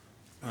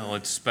Well,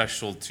 it's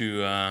special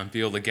to be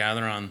able to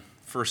gather on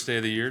first day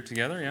of the year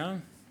together, yeah?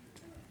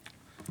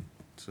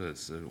 So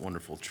it's a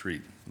wonderful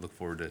treat. Look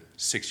forward to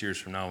 6 years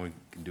from now we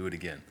can do it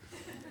again.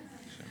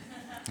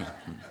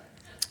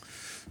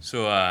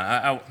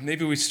 So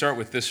maybe we start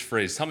with this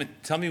phrase.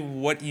 Tell me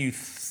what you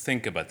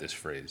think about this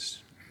phrase.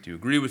 Do you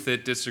agree with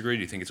it, disagree?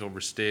 Do you think it's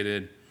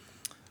overstated?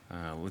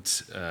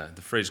 The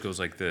phrase goes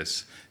like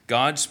this: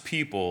 God's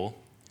people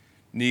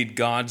need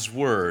God's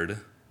word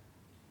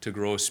to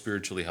grow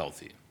spiritually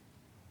healthy.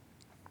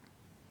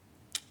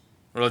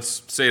 Or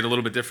let's say it a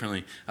little bit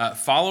differently.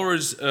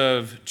 Followers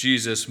of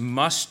Jesus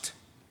must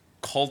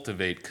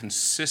cultivate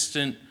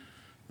consistent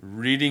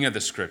reading of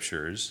the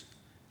scriptures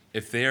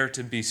if they are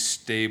to be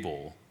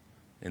stable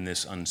in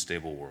this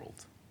unstable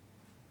world.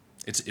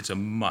 It's a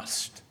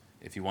must.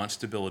 If you want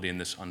stability in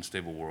this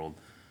unstable world,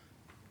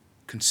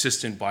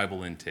 consistent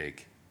Bible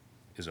intake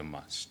is a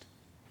must.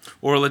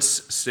 Or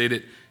let's state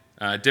it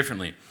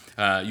differently,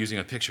 using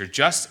a picture.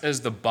 Just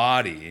as the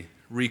body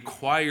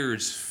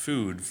requires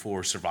food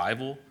for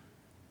survival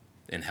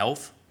and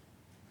health,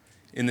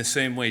 in the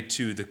same way,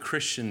 too, the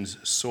Christian's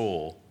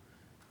soul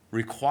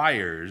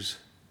requires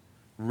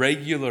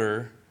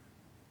regular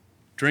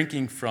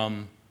drinking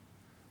from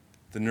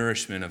the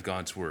nourishment of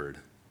God's word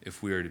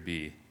if we are to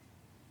be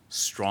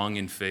strong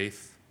in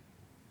faith,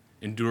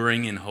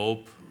 enduring in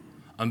hope,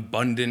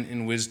 abundant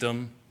in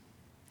wisdom,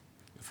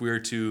 if we are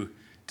to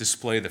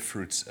display the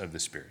fruits of the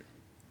Spirit.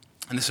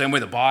 In the same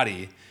way the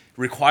body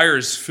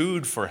requires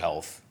food for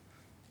health,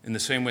 in the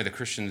same way the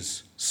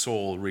Christian's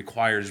soul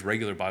requires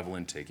regular Bible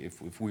intake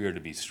if we are to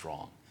be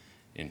strong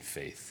in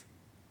faith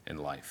and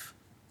life.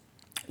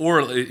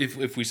 Or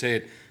if we say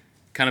it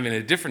kind of in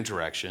a different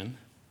direction,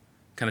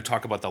 kind of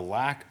talk about the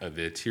lack of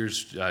it,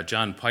 here's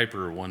John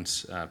Piper,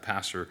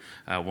 pastor,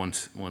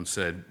 once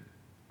said,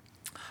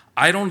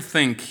 "I don't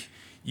think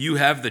you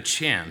have the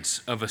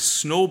chance of a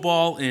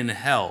snowball in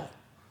hell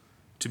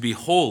to be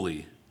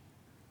holy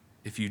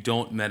if you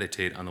don't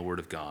meditate on the Word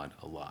of God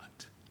a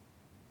lot."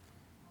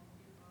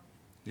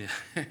 Yeah.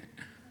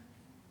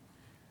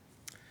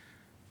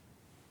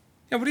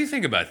 Yeah, what do you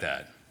think about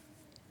that?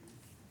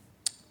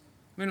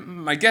 I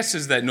mean, my guess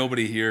is that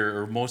nobody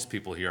here, or most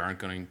people here, aren't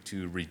going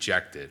to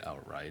reject it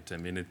outright. I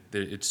mean,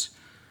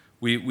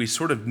 we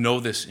sort of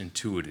know this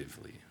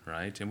intuitively,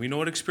 right? And we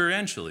know it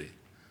experientially,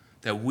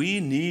 that we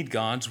need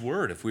God's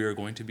word if we are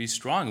going to be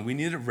strong, and we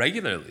need it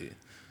regularly.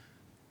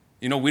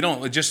 You know, we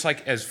don't, just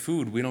like as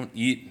food, we don't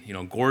eat,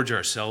 gorge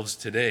ourselves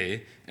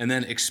today and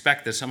then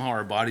expect that somehow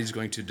our body's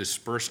going to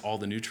disperse all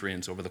the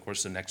nutrients over the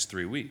course of the next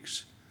 3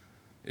 weeks.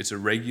 It's a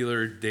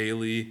regular,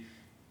 daily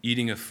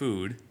eating of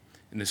food.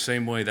 In the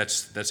same way,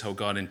 that's how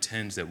God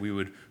intends that we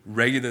would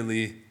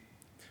regularly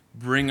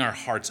bring our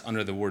hearts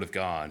under the word of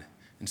God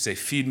and say,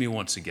 "Feed me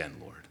once again,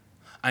 Lord.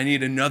 I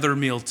need another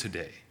meal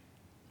today."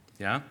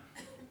 Yeah?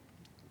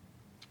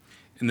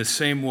 In the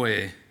same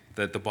way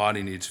that the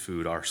body needs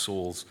food, our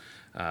souls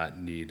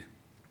need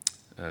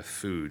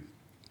food.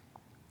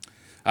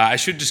 I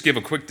should just give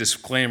a quick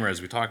disclaimer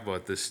as we talk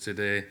about this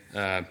today.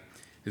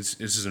 This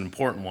is an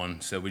important one,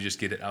 so we just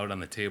get it out on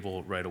the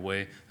table right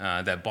away.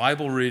 That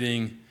Bible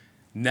reading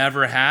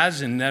never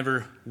has and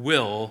never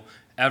will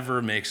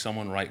ever make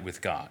someone right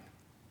with God.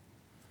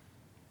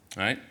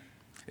 Right?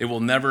 It will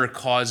never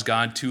cause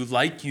God to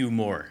like you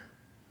more.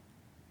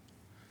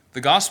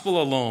 The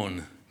gospel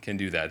alone can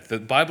do that. The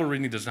Bible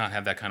reading does not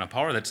have that kind of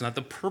power. That's not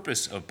the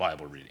purpose of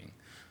Bible reading.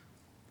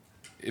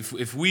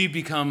 If we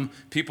become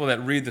people that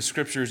read the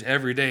scriptures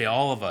every day,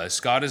 all of us,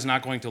 God is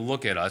not going to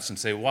look at us and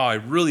say, "Wow, I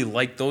really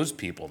like those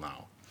people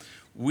now."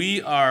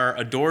 We are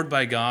adored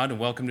by God and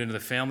welcomed into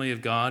the family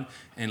of God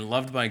and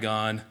loved by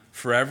God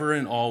forever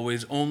and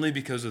always only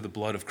because of the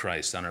blood of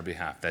Christ on our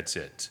behalf. That's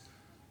it.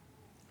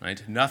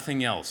 Right?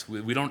 Nothing else.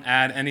 We don't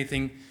add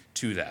anything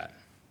to that.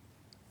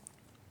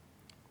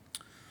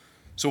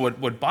 So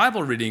what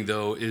Bible reading,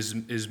 though,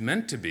 is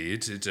meant to be,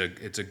 it's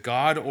a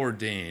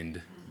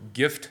God-ordained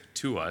gift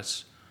to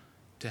us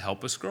to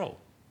help us grow.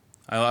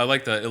 I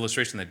like the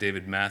illustration that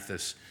David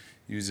Mathis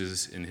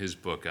uses in his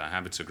book,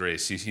 Habits of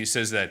Grace. He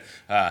says that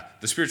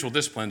the spiritual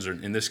disciplines, or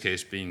in this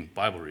case being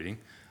Bible reading,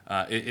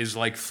 is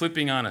like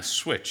flipping on a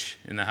switch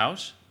in the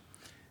house.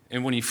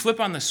 And when you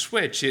flip on the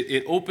switch,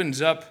 it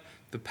opens up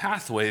the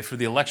pathway for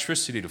the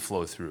electricity to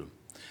flow through,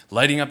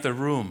 lighting up the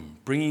room,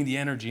 bringing the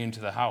energy into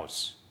the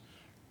house.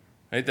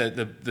 Right?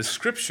 The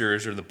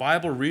scriptures, or the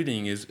Bible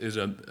reading, is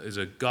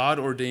a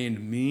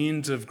God-ordained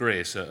means of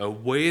grace, a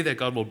way that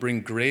God will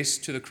bring grace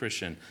to the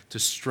Christian to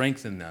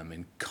strengthen them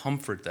and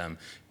comfort them,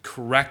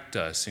 correct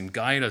us and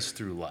guide us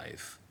through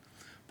life.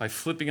 By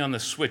flipping on the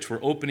switch, we're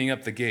opening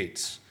up the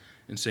gates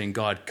and saying,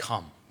 "God,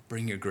 come,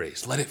 bring your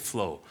grace. Let it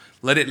flow.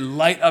 Let it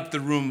light up the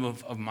room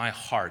of my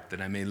heart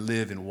that I may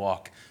live and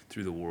walk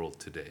through the world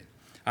today."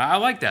 I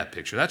like that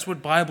picture. That's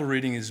what Bible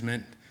reading is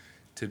meant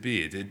to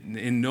be. It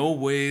in no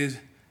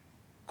way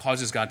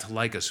causes God to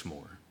like us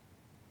more.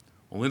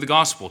 Only the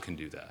gospel can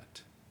do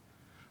that.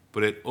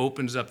 But it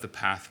opens up the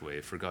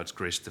pathway for God's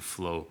grace to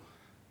flow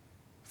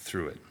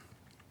through it.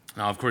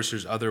 Now, of course,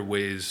 there's other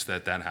ways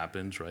that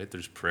happens, right?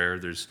 There's prayer,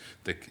 there's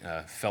the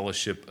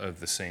fellowship of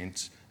the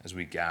saints as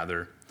we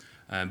gather.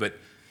 But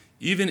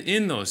even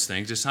in those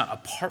things, it's not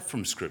apart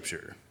from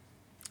Scripture,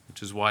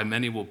 which is why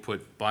many will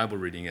put Bible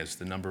reading as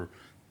the number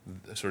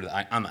sort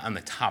of on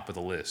the top of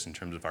the list in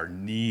terms of our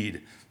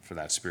need for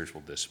that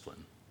spiritual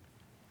discipline.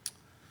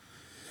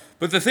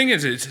 But the thing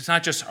is, it's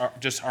not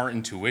just our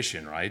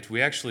intuition, right?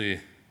 We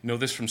actually know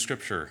this from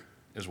Scripture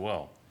as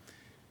well.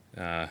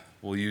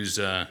 We'll use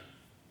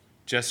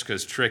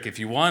Jessica's trick. If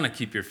you want to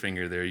keep your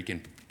finger there, you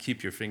can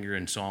keep your finger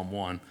in Psalm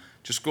 1.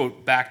 Just go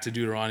back to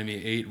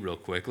Deuteronomy 8 real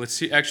quick.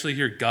 Let's actually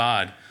hear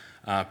God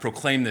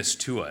proclaim this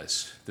to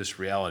us, this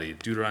reality.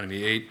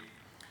 Deuteronomy 8,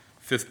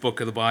 fifth book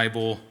of the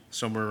Bible,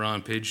 somewhere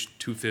around page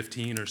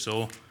 215 or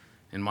so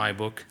in my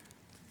book.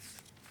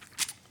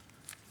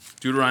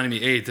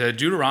 Deuteronomy 8.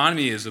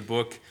 Deuteronomy is a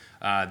book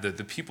that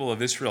the people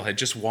of Israel had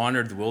just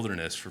wandered the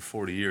wilderness for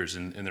 40 years,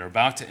 and they're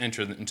about to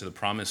enter into the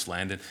promised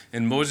land.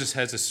 And Moses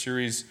has a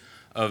series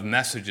of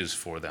messages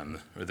for them,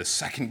 or the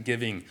second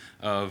giving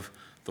of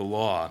the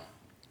law.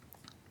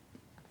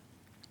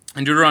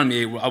 In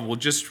Deuteronomy 8, I will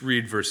just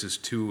read verses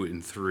 2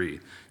 and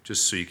 3,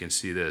 just so you can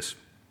see this.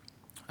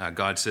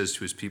 God says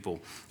to his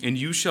people, "And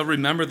you shall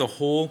remember the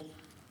whole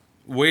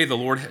way the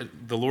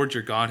Lord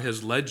your God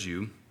has led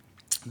you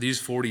these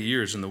 40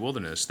 years in the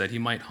wilderness, that he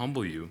might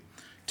humble you,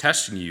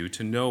 testing you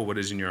to know what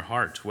is in your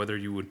heart, whether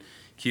you would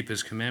keep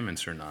his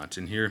commandments or not."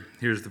 And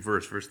here's the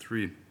verse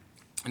 3.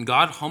 "And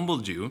God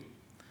humbled you,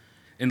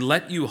 and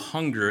let you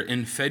hunger,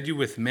 and fed you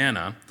with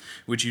manna,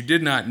 which you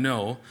did not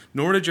know,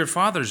 nor did your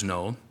fathers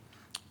know,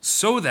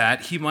 so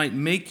that he might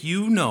make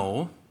you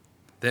know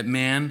that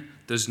man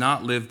does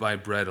not live by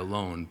bread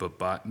alone,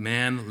 but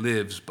man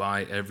lives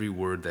by every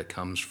word that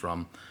comes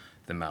from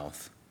the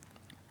mouth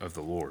of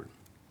the Lord."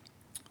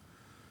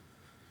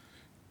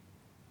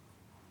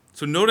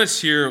 So notice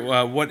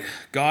here what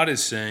God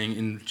is saying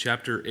in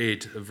chapter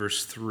 8,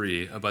 verse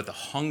 3, about the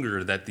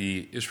hunger that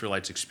the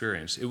Israelites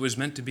experienced. It was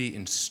meant to be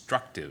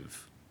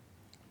instructive.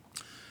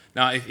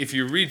 Now, if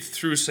you read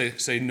through,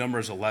 say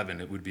Numbers 11,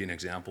 it would be an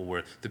example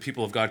where the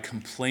people of God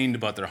complained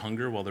about their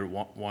hunger while they're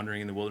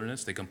wandering in the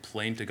wilderness. They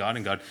complained to God,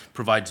 and God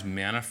provides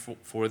manna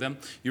for them.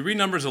 You read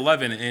Numbers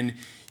 11, and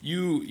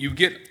you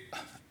get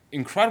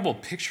incredible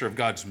picture of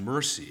God's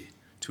mercy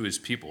to his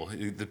people.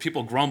 The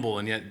people grumble,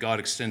 and yet God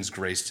extends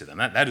grace to them.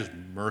 That is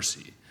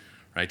mercy,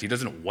 right? He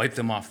doesn't wipe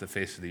them off the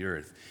face of the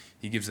earth.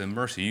 He gives them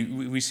mercy.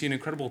 We see an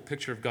incredible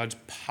picture of God's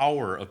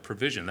power of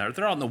provision.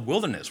 They're out in the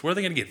wilderness. Where are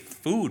they going to get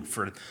food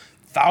for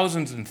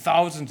thousands and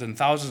thousands and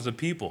thousands of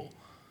people?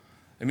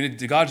 I mean,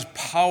 God's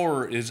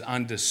power is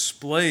on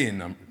display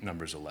in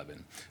Numbers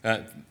 11.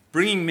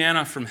 Bringing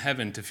manna from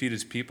heaven to feed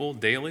his people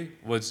daily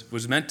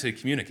was meant to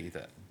communicate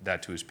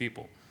that to his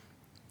people,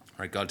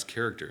 right? God's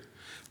character.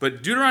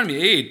 But Deuteronomy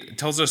 8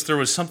 tells us there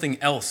was something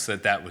else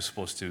that was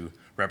supposed to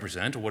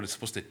represent, or what it's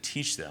supposed to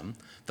teach them.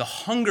 The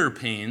hunger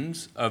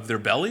pains of their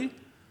belly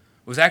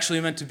was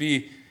actually meant to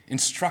be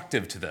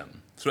instructive to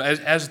them. So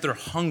as they're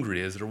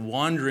hungry, as they're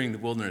wandering the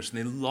wilderness, and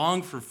they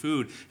long for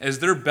food, as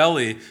their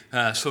belly,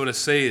 so to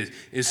say,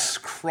 is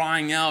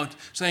crying out,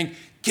 saying,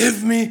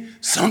 "Give me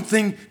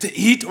something to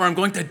eat or I'm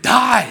going to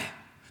die.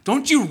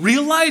 Don't you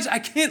realize I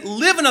can't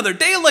live another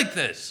day like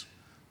this?"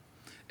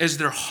 As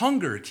their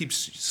hunger keeps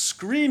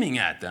screaming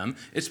at them,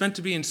 it's meant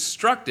to be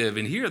instructive.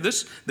 And here,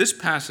 this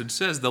passage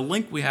says, the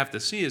link we have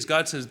to see is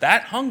God says,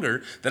 that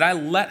hunger that I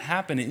let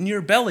happen in your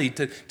belly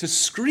to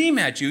scream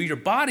at you, your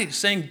body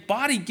saying,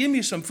 "Body, give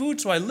me some food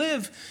so I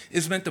live,"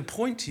 is meant to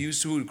point to you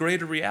to a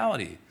greater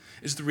reality.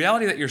 It's the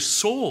reality that your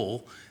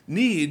soul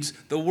needs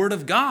the Word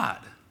of God.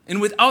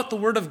 And without the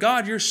Word of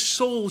God, your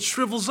soul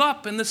shrivels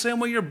up in the same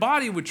way your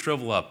body would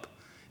shrivel up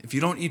if you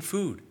don't eat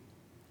food.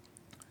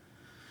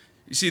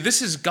 You see,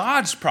 this is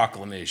God's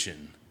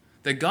proclamation,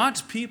 that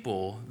God's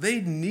people,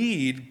 they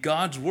need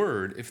God's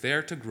word if they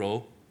are to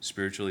grow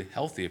spiritually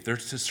healthy, if they're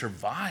to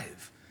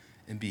survive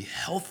and be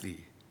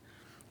healthy,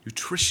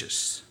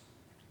 nutritious.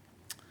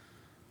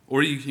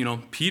 Or,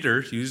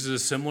 Peter uses a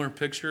similar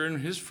picture in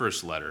his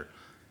first letter.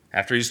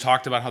 After he's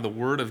talked about how the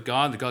word of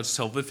God, God's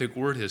salvific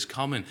word, has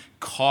come and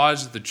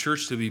caused the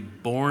church to be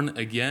born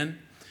again,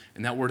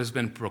 and that word has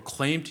been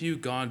proclaimed to you,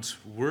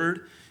 God's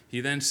word. He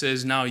then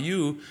says, "Now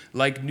you,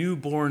 like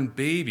newborn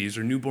babies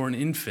or newborn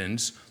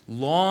infants,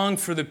 long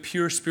for the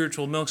pure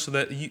spiritual milk so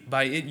that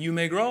by it you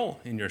may grow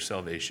in your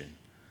salvation."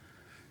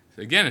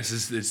 Again,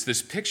 it's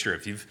this picture.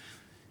 If you've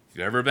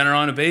ever been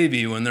around a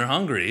baby when they're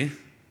hungry,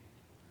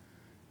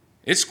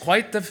 it's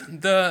quite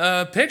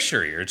the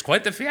picture here. It's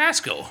quite the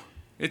fiasco.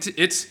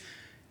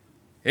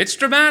 It's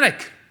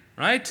dramatic,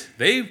 right?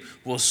 They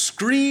will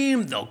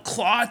scream, they'll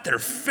claw at their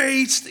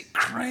face, they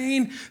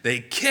crane,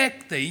 they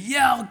kick, they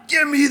yell,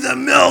 "Give me the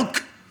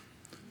milk!"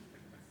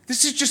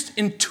 This is just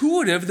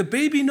intuitive. The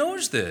baby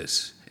knows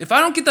this. If I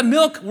don't get the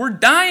milk, we're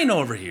dying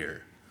over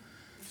here.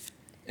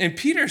 And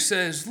Peter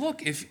says,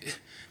 look, if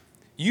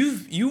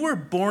you were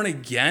born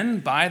again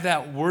by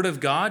that word of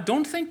God,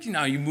 don't think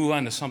now you move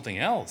on to something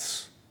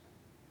else.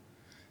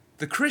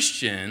 the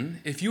Christian,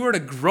 if you are to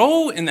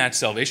grow in that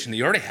salvation that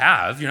you already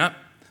have,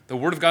 the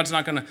Word of God's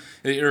not going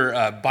to, your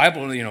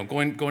Bible,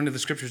 going to the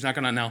Scripture is not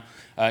going to now,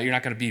 you're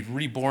not going to be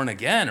reborn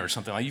again or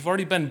something like that. You've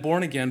already been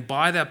born again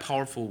by that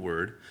powerful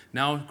Word.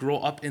 Now grow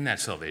up in that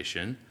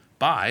salvation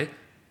by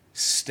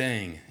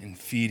staying and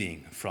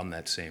feeding from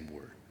that same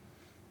Word.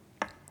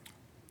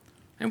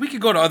 And we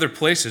could go to other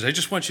places. I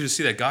just want you to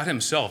see that God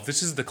himself,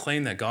 this is the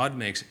claim that God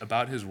makes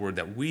about his Word,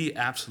 that we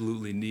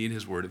absolutely need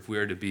his Word if we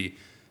are to be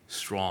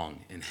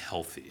strong and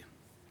healthy.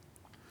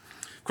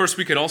 Of course,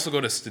 we could also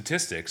go to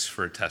statistics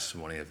for a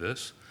testimony of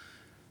this.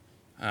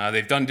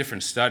 They've done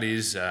different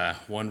studies.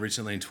 One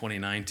recently in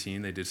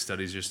 2019, they did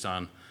studies just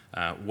on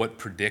what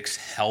predicts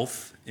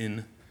health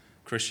in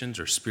Christians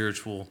or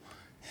spiritual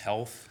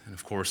health. And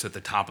of course, at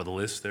the top of the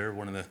list there,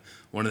 one of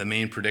the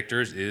main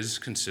predictors is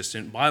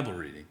consistent Bible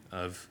reading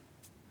of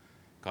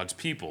God's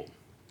people.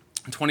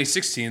 In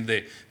 2016,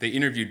 they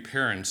interviewed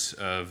parents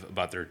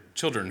about their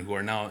children who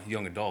are now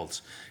young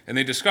adults, and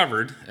they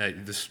discovered,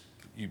 this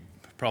you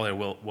probably are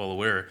well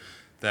aware,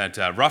 that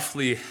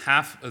roughly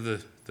half of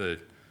the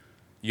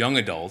young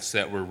adults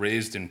that were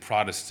raised in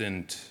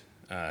Protestant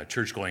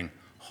church-going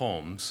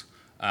homes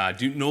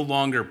do no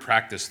longer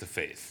practice the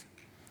faith.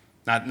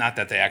 Not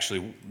that they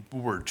actually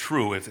were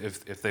true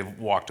if they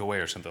walked away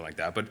or something like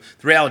that, but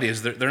the reality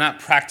is they're not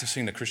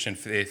practicing the Christian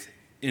faith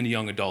in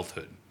young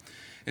adulthood.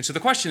 And so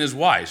the question is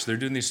why? So they're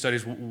doing these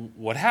studies.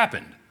 What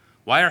happened?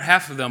 Why are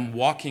half of them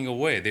walking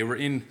away? They were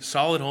in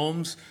solid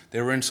homes,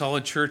 they were in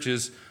solid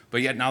churches,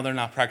 but yet now they're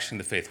not practicing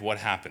the faith. What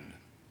happened?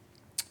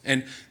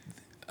 And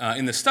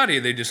in the study,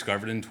 they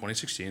discovered in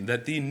 2016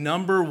 that the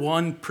number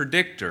one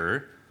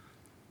predictor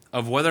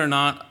of whether or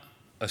not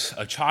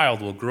a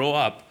child will grow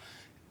up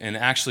and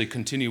actually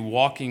continue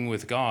walking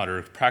with God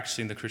or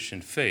practicing the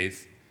Christian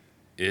faith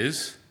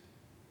is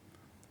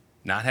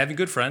not having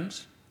good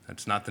friends.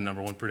 That's not the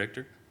number one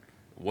predictor.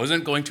 It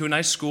wasn't going to a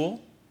nice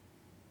school.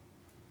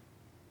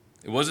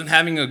 It wasn't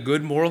having a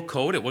good moral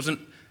code. It wasn't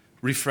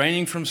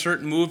refraining from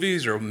certain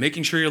movies or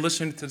making sure you're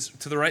listening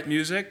to the right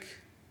music.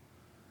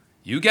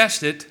 You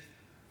guessed it,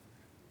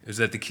 is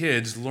that the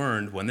kids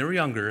learned when they were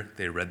younger,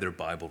 they read their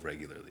Bible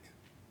regularly.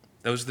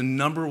 That was the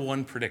number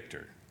one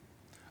predictor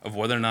of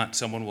whether or not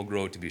someone will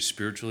grow to be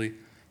spiritually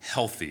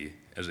healthy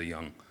as a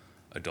young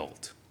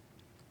adult.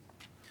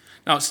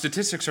 Now,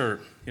 statistics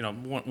are,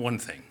 one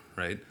thing,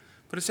 right?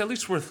 But it's at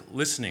least worth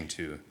listening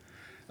to.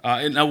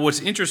 And now, what's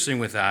interesting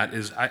with that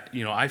is,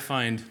 I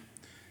find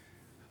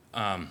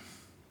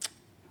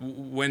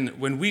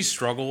when we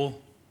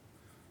struggle,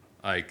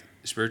 like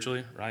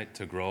spiritually, right,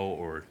 to grow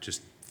or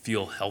just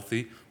feel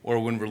healthy, or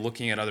when we're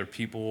looking at other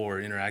people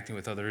or interacting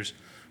with others,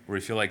 where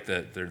we feel like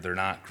that they're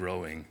not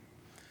growing,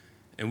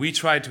 and we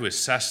try to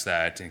assess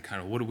that and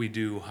kind of what do we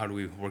do, how do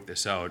we work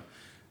this out?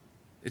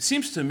 It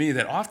seems to me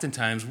that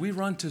oftentimes we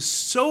run to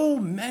so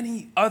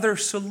many other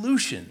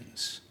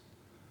solutions.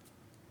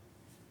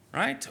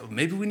 Right?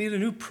 Maybe we need a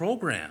new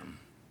program.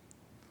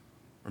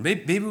 Or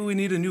maybe we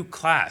need a new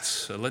class.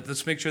 So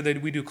let's make sure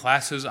that we do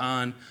classes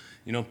on,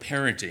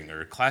 parenting,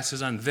 or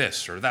classes on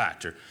this or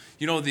that. Or,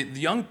 the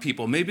young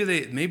people, maybe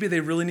they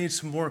really need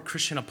some more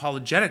Christian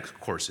apologetic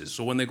courses.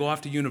 So when they go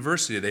off to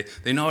university,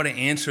 they know how to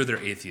answer their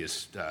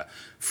atheist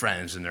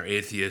friends and their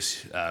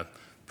atheist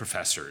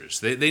professors.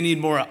 They need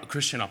more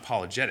Christian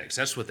apologetics.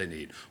 That's what they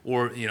need.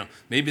 Or,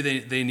 maybe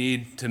they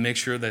need to make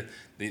sure that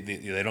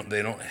they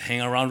don't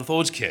hang around with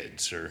those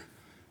kids.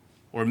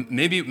 Or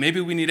maybe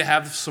we need to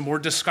have some more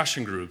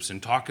discussion groups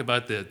and talk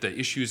about the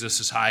issues of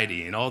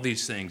society and all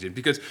these things.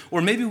 Or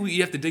maybe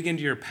you have to dig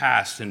into your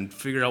past and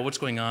figure out what's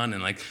going on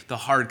and like the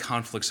hard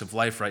conflicts of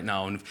life right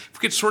now. And if we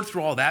could sort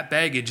through all that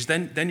baggage,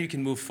 then you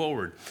can move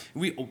forward.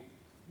 We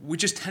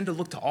just tend to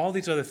look to all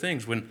these other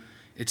things when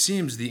it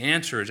seems the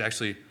answer is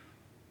actually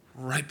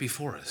right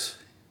before us.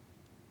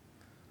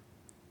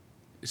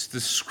 It's the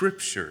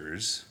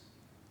Scriptures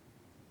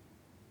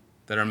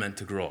that are meant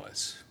to grow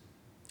us.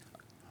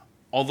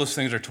 All those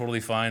things are totally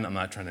fine. I'm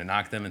not trying to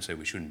knock them and say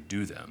we shouldn't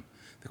do them.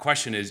 The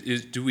question is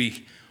do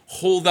we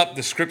hold up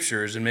the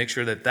Scriptures and make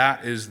sure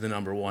that is the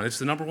number one? It's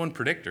the number one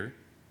predictor.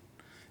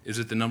 Is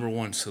it the number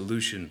one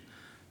solution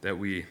that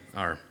we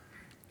are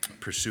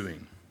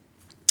pursuing?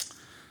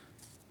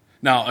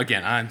 Now,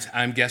 again,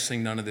 I'm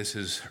guessing none of this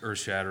is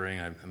earth-shattering.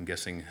 I'm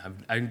guessing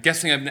I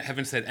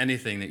haven't said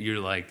anything that you're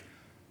like,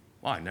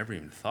 wow, I never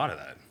even thought of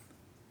that.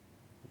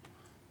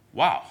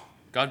 Wow,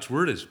 God's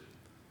Word is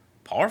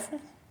powerful?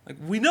 Like,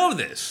 we know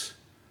this.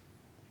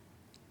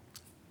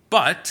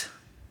 But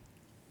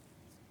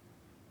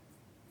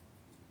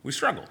we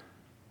struggle.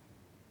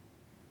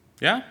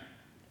 Yeah?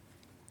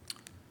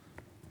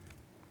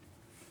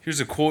 Here's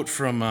a quote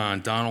from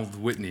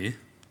Donald Whitney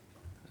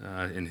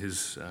in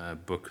his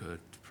book,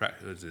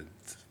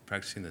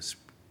 Practicing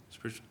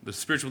the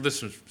Spiritual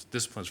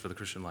Disciplines for the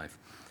Christian Life.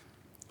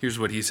 Here's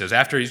what he says.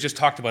 After he's just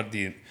talked about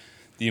the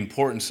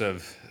importance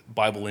of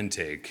Bible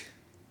intake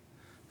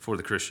for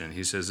the Christian,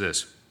 he says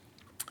this: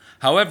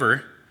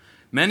 however,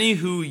 many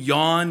who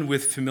yawn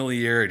with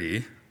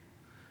familiarity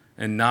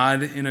and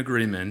nod in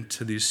agreement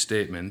to these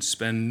statements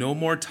spend no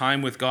more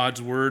time with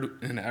God's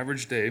word in an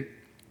average day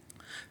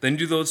than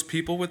do those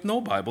people with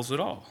no Bibles at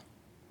all.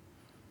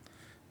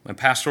 My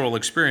pastoral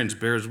experience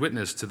bears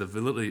witness to the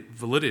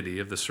validity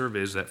of the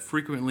surveys that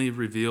frequently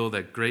reveal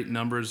that great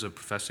numbers of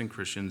professing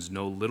Christians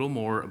know little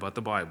more about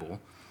the Bible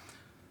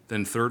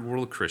than third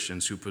world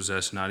Christians who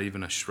possess not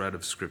even a shred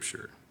of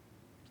Scripture.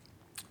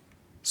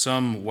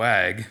 Some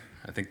wag,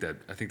 I think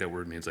that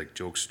word means like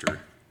jokester.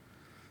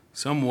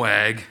 Some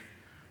wag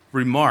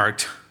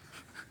remarked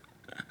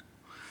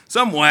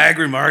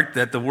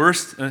that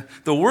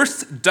the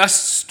worst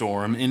dust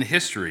storm in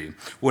history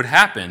would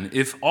happen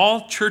if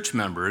all church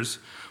members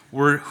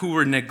who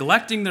were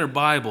neglecting their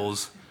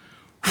Bibles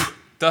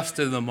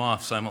dusted them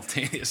off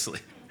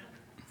simultaneously.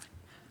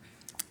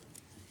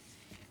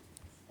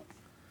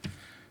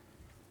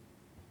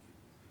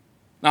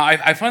 Now,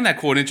 I find that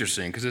quote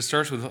interesting because it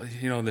starts with,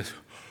 this,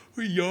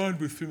 we yawn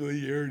with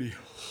familiarity.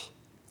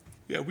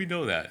 Yeah, we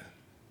know that.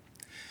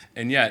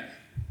 And yet,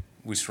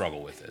 we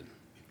struggle with it.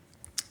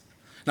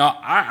 Now,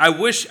 I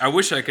wish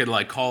I could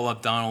call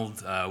up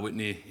Donald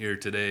Whitney here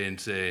today and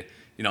say,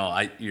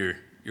 your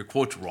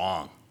quote's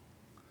wrong.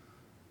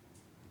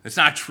 It's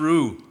not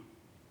true.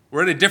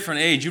 We're at a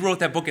different age. You wrote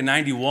that book in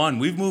 91.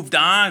 We've moved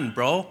on,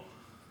 bro.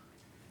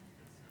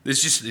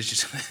 It's just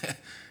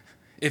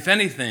if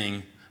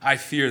anything, I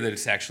fear that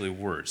it's actually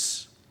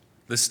worse.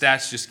 The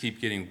stats just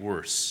keep getting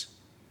worse.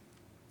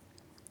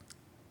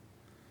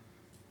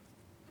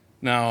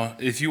 Now,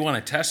 if you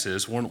want to test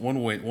this,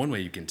 one way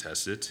you can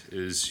test it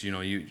is,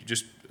 you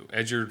just,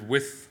 as you're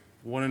with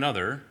one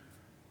another,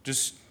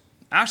 just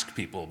ask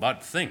people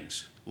about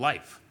things,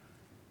 life.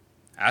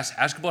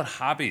 Ask about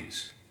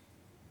hobbies,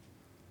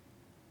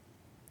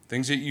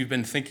 things that you've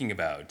been thinking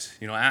about.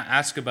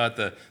 Ask about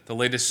the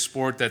latest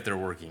sport that they're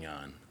working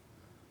on,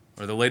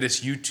 or the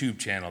latest YouTube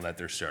channel that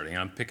they're starting.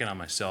 I'm picking on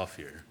myself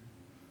here.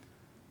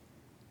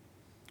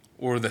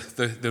 Or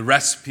the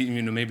recipe,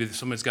 maybe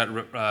someone's got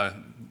a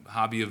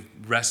hobby of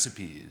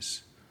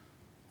recipes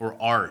or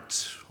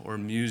art or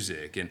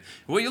music. And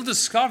what you'll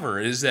discover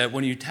is that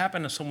when you tap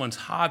into someone's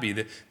hobby,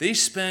 that they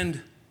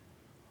spend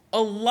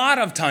a lot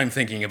of time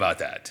thinking about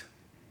that.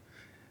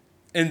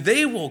 And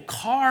they will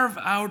carve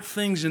out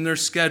things in their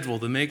schedule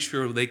to make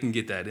sure they can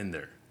get that in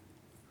there.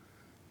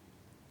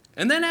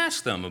 And then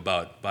ask them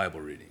about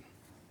Bible reading.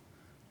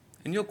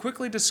 And you'll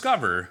quickly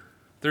discover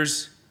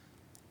there's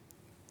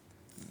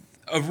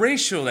a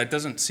ratio that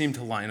doesn't seem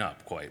to line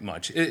up quite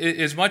much.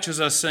 As much as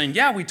us saying,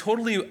 yeah, we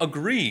totally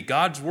agree,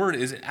 God's word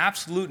is an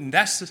absolute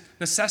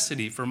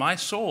necessity for my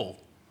soul.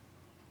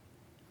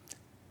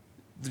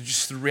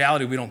 Just the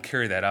reality, we don't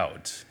carry that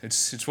out.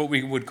 It's what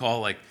we would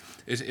call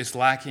it's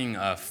lacking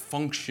a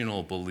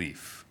functional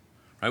belief.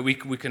 Right?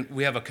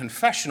 We have a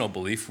confessional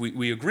belief.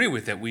 We agree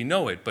with it. We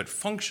know it, but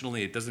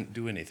functionally, it doesn't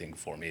do anything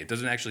for me. It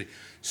doesn't actually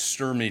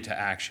stir me to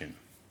action.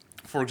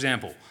 For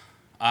example,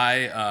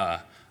 I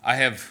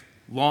have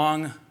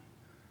long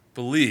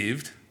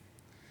believed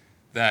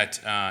that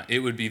it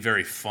would be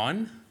very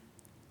fun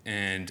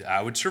and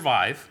I would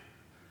survive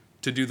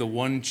to do the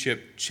one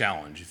chip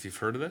challenge. If you've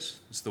heard of this,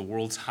 it's the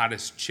world's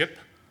hottest chip.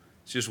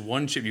 It's just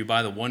one chip. You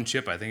buy the one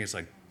chip. I think it's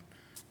like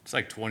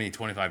 $20,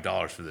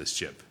 $25 for this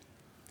chip.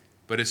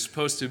 But it's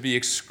supposed to be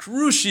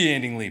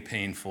excruciatingly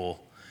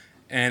painful,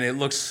 and it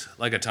looks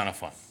like a ton of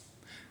fun.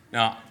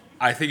 Now,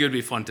 I think it would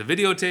be fun to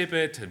videotape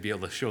it, to be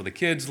able to show the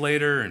kids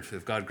later, and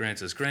if God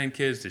grants us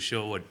grandkids, to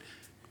show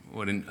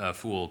what a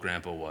fool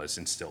Grandpa was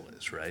and still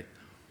is, right?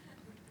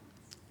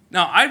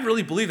 Now, I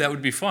really believe that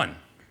would be fun.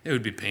 It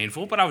would be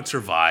painful, but I would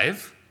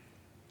survive.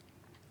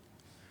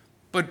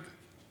 But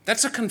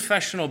that's a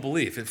confessional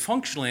belief.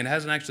 Functionally, it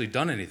hasn't actually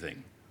done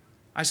anything.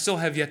 I still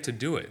have yet to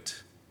do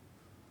it.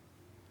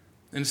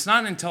 And it's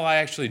not until I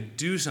actually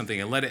do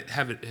something and let it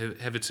have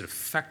its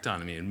effect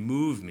on me and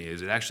move me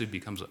as it actually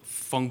becomes a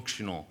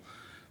functional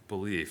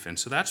belief. And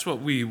so that's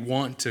what we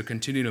want to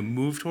continue to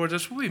move towards.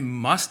 That's what we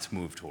must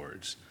move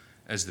towards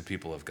as the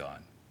people of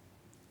God.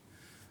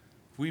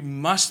 We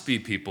must be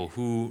people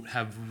who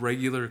have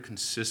regular,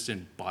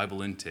 consistent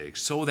Bible intake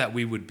so that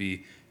we would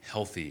be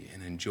healthy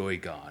and enjoy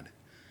God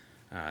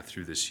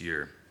through this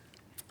year.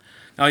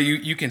 Now,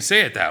 you can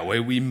say it that way.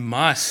 We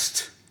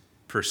must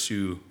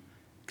pursue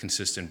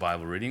consistent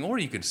Bible reading, or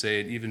you could say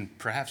it even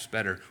perhaps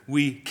better,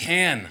 we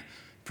can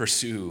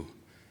pursue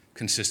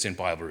consistent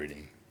Bible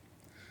reading.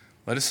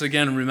 Let us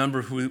again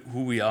remember who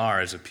we are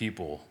as a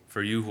people.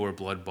 For you who are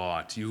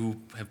blood-bought, you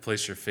who have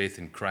placed your faith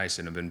in Christ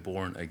and have been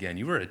born again,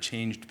 you are a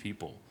changed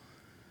people.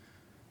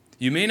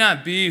 You may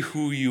not be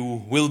who you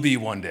will be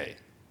one day.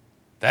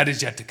 That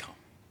is yet to come.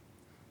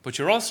 But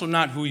you're also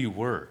not who you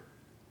were.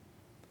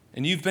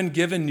 And you've been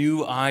given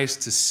new eyes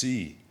to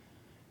see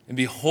and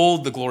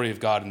behold the glory of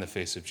God in the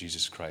face of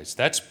Jesus Christ.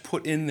 That's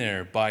put in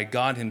there by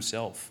God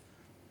himself.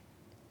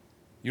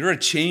 You're a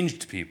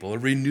changed people, a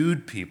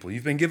renewed people.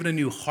 You've been given a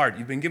new heart.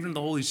 You've been given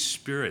the Holy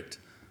Spirit.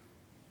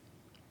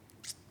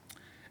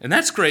 And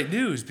that's great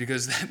news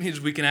because that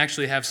means we can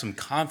actually have some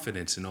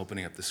confidence in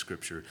opening up the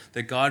Scripture,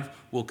 that God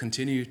will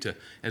continue to,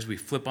 as we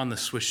flip on the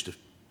switch to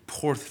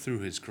pour through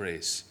his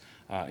grace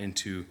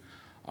into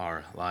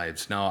our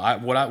lives. Now,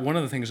 one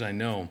of the things I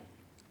know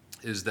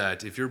is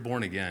that if you're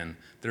born again,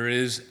 there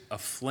is a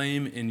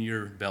flame in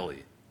your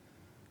belly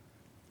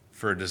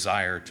for a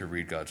desire to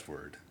read God's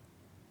word.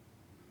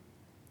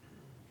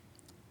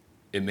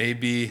 It may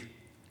be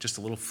just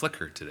a little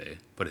flicker today,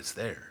 but it's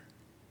there.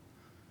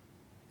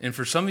 And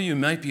for some of you, it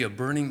might be a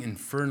burning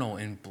inferno,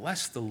 and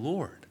bless the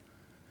Lord.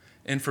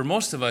 And for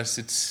most of us,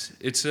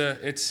 it's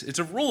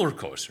a roller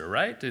coaster,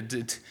 right?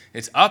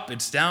 It's up,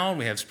 it's down.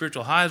 We have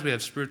spiritual highs, we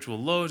have spiritual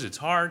lows. It's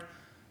hard,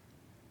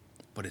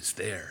 but it's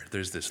there.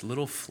 There's this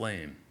little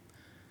flame,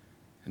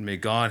 and may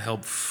God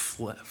help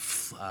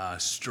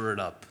stir it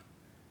up,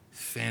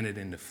 fan it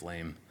into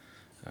flame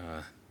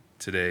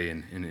today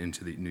and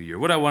into the new year.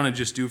 What I want to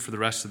just do for the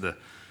rest of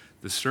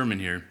the sermon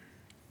here,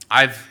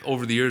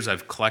 over the years,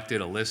 I've collected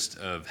a list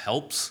of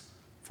helps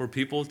for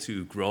people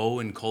to grow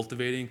in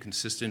cultivating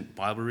consistent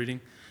Bible reading.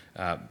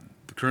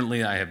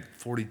 Currently, I have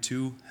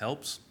 42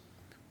 helps.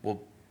 Well,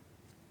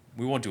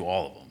 we won't do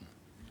all of them,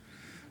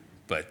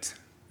 but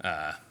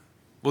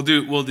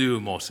we'll do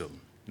most of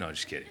them. No,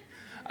 just kidding.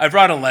 I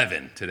brought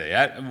 11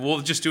 today.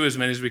 We'll just do as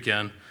many as we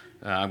can.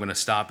 I'm going to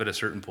stop at a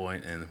certain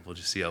point, and we'll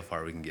just see how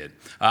far we can get.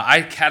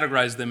 I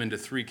categorize them into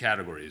 3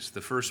 categories.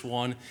 The first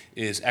one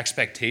is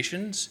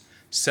expectations.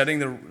 Setting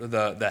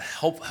the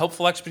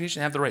helpful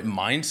expectation, have the right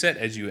mindset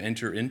as you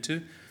enter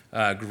into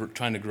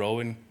trying to grow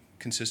in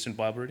consistent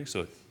Bible reading.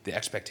 So the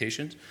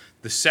expectations.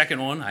 The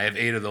second one, I have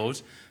 8 of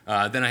those.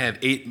 Then I have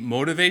 8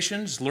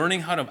 motivations. Learning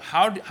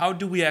how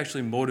do we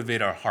actually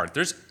motivate our heart?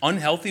 There's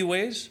unhealthy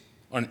ways,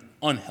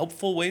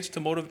 unhelpful ways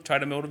to try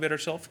to motivate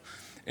ourselves,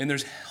 and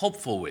there's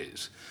helpful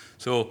ways.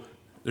 So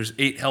there's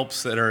 8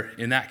 helps that are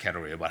in that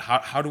category about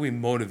how do we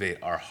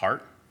motivate our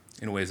heart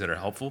in ways that are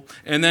helpful.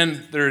 And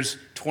then there's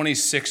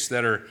 26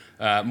 that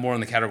are more in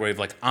the category of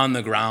like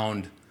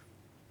on-the-ground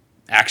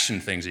action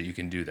things that you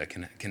can do that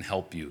can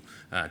help you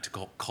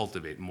to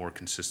cultivate more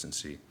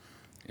consistency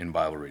in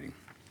Bible reading.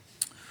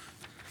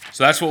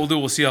 So that's what we'll do.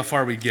 We'll see how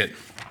far we get.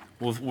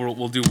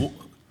 We'll do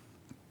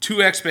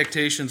 2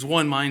 expectations,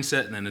 1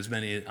 mindset, and then as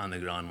many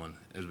on-the-ground one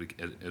as we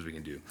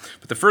can do.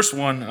 But the first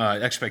one,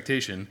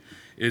 expectation,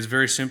 is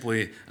very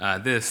simply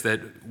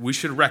that we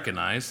should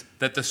recognize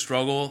that the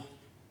struggle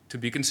to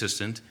be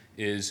consistent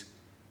is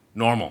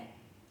normal.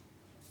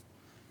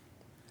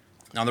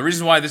 Now, the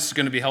reason why this is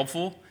going to be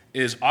helpful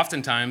is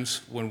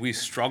oftentimes when we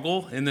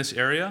struggle in this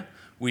area,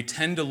 we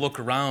tend to look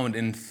around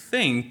and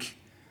think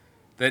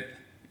that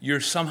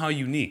you're somehow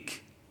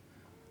unique.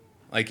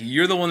 Like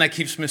you're the one that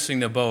keeps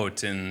missing the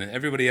boat and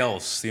everybody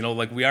else,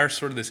 like we are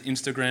sort of this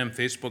Instagram,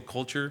 Facebook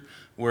culture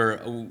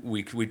where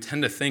we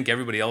tend to think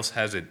everybody else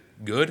has it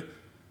good.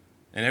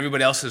 And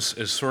everybody else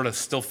is sort of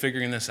still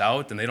figuring this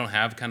out, and they don't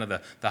have kind of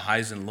the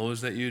highs and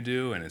lows that you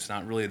do, and it's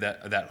not really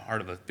that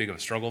hard of a big of a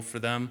struggle for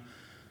them.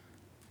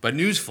 But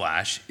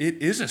newsflash,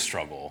 it is a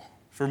struggle.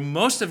 For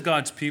most of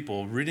God's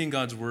people, reading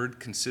God's word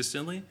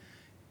consistently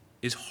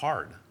is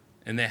hard,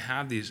 and they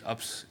have these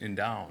ups and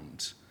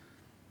downs.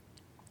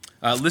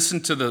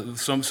 Listen to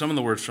some of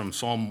the words from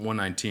Psalm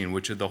 119,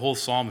 which the whole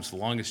psalm is the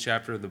longest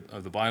chapter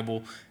of the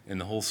Bible, and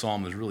the whole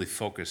psalm is really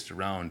focused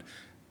around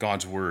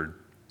God's word.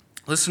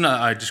 Listen,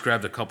 I just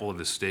grabbed a couple of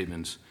his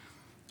statements,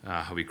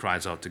 how he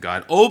cries out to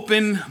God,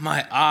 "Open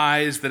my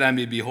eyes that I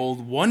may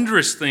behold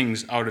wondrous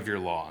things out of your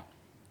law.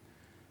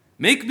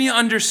 Make me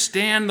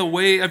understand the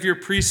way of your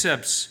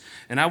precepts,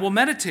 and I will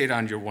meditate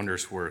on your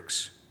wondrous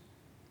works.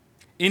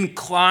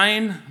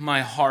 Incline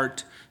my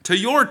heart to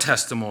your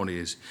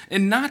testimonies,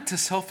 and not to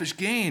selfish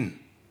gain.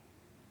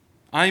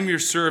 I am your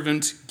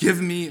servant.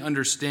 Give me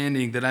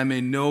understanding that I may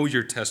know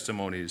your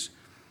testimonies.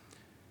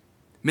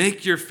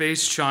 Make your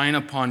face shine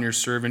upon your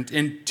servant,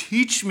 and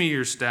teach me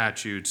your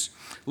statutes.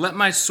 Let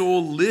my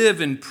soul live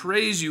and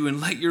praise you,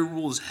 and let your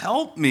rules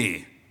help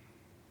me."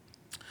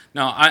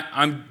 Now,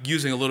 I'm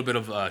using a little bit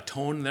of a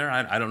tone there.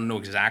 I don't know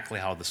exactly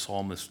how the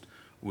psalmist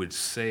would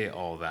say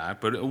all that,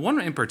 but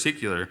one in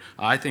particular,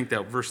 I think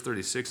that verse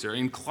 36 there,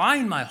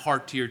 "Incline my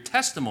heart to your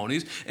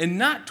testimonies, and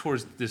not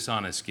towards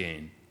dishonest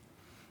gain."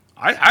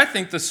 I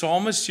think the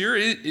psalmist here,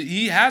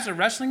 he has a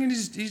wrestling, and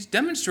he's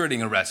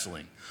demonstrating a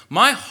wrestling.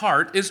 My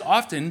heart is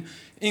often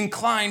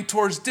inclined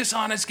towards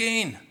dishonest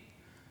gain.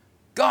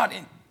 God,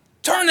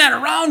 turn that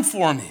around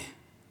for me.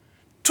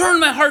 Turn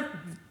my heart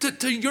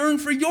to yearn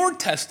for your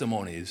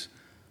testimonies.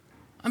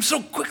 I'm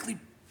so quickly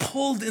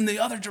pulled in the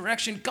other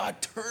direction.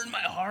 God, turn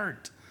my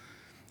heart.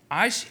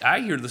 I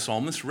hear the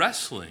psalmist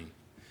wrestling.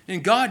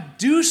 And God,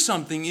 do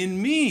something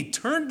in me.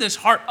 Turn this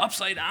heart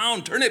upside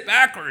down. Turn it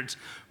backwards.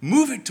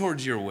 Move it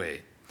towards your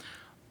way.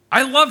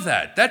 I love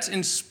that. That's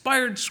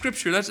inspired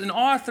scripture. That's an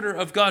author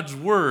of God's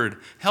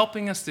word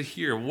helping us to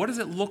hear. What does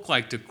it look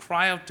like to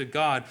cry out to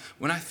God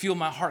when I feel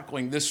my heart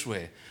going this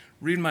way?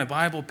 Read my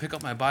Bible, pick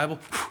up my Bible,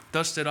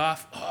 dust it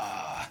off.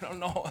 I don't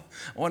know.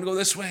 I want to go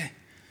this way.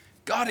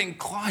 God,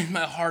 incline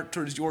my heart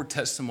towards your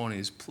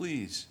testimonies.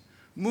 Please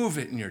move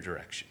it in your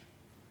direction.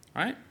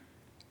 All right?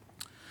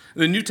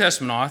 The New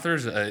Testament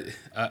authors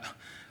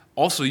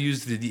also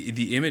used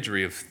the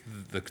imagery of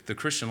the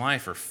Christian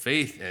life or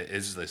faith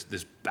as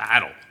this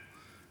battle.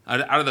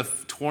 Out of the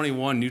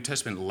 21 New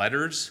Testament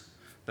letters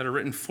that are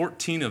written,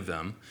 14 of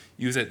them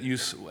use at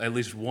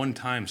least one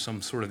time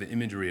some sort of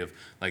imagery of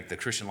like the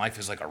Christian life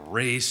is like a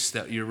race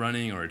that you're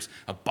running, or it's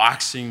a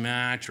boxing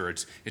match, or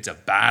it's a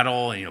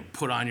battle, and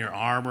put on your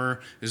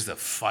armor. This is the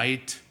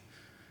fight.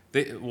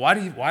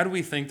 Why do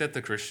we think that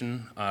the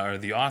Christian or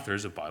the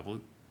authors of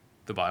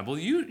the Bible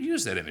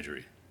use that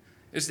imagery?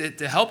 Is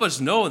to help us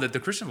know that the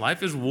Christian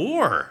life is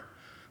war.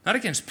 Not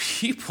against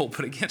people,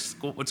 but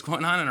against what's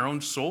going on in our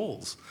own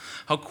souls.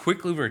 How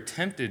quickly we're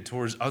tempted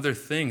towards other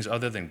things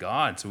other than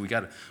God. So we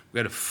got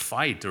to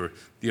fight. Or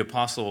the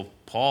Apostle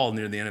Paul,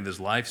 near the end of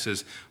his life,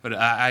 says, "But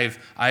I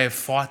have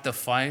fought the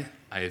fight.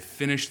 I have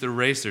finished the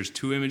race." There's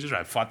two images.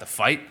 I've fought the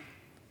fight.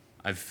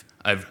 I've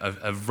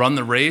run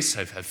the race.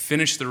 I've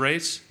finished the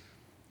race.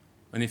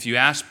 And if you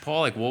ask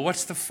Paul, like, well,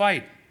 what's the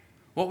fight?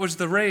 What was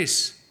the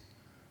race?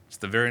 It's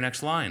the very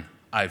next line.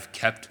 I've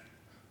kept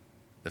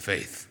the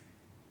faith.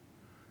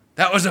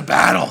 That was a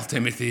battle,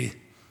 Timothy.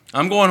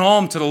 I'm going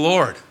home to the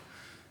Lord.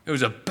 It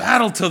was a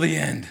battle till the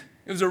end.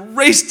 It was a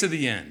race to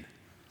the end.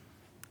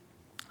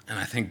 And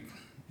I think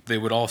they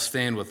would all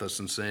stand with us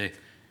and say,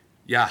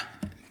 yeah,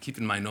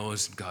 keeping my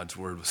nose in God's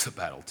word was a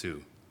battle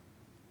too.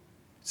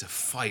 It's a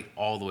fight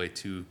all the way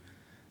to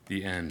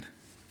the end.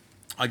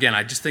 Again,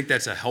 I just think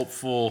that's a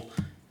helpful,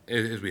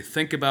 as we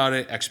think about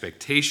it,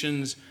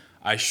 expectations.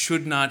 I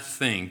should not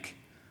think,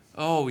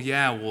 oh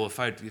yeah, well, if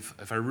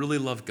I really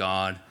love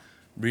God,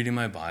 reading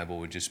my Bible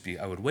would just be,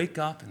 I would wake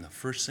up and the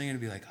first thing would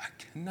be like, I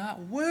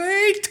cannot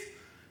wait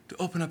to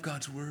open up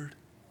God's word.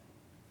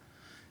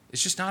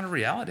 It's just not a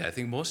reality. I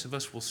think most of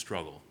us will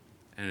struggle,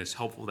 and it's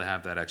helpful to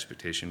have that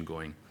expectation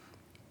going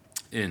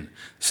in.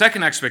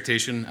 Second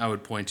expectation I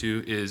would point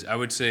to is, I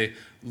would say,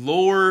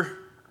 lower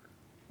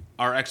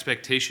our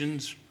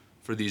expectations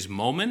for these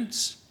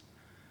moments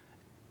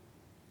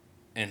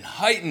and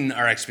heighten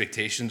our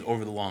expectations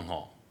over the long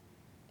haul.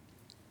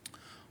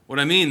 What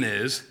I mean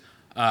is,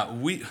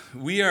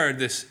 we are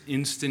this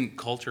instant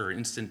culture, or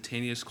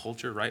instantaneous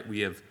culture, right? We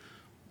have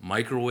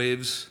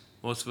microwaves,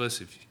 most of us.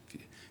 If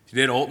you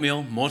did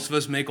oatmeal, most of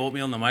us make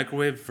oatmeal in the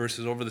microwave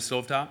versus over the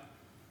stovetop.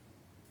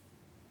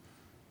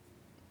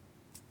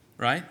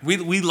 Right?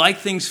 We like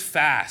things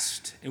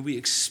fast, and we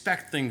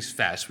expect things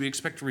fast. We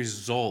expect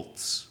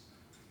results.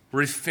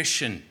 We're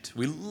efficient.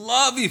 We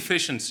love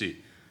efficiency.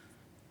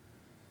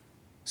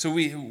 So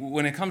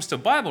when it comes to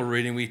Bible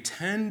reading, we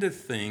tend to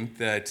think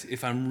that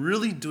if I'm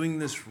really doing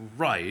this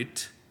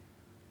right,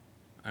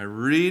 I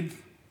read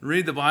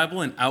the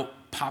Bible and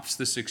out pops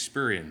this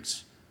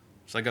experience.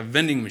 It's like a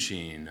vending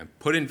machine. I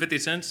put in 50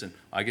 cents, and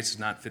I guess it's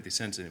not 50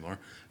 cents anymore.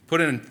 Put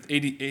in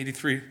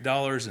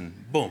 $83,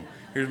 and boom,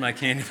 here's my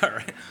candy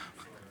bar.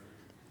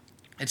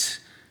 Right?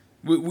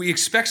 We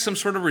expect some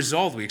sort of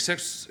result. We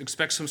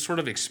expect some sort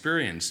of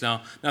experience.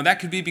 Now that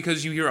could be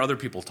because you hear other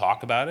people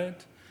talk about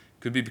it.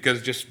 Could be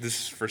because just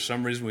this, for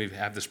some reason, we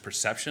have this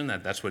perception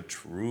that that's what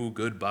true,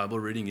 good Bible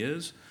reading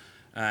is.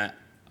 But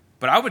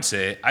I would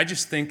say, I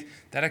just think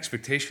that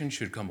expectation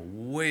should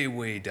come way,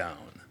 way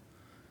down.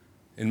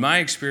 In my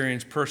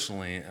experience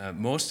personally,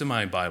 most of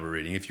my Bible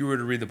reading, if you were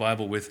to read the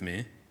Bible with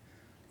me,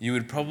 you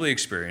would probably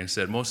experience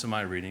that most of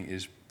my reading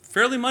is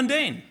fairly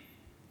mundane.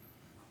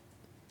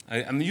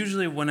 I'm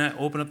usually, when I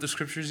open up the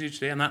scriptures each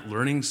day, I'm not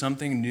learning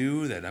something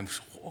new that I'm,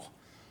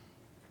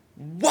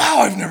 wow,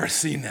 I've never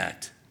seen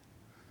that.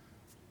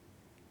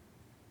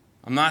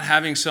 I'm not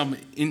having some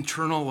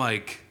internal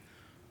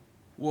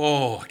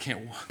whoa, I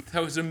can't,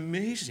 that was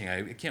amazing.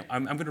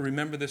 I'm going to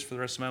remember this for the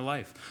rest of my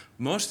life.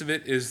 Most of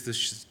it is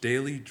this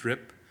daily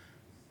drip,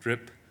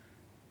 drip,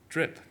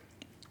 drip.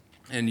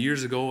 And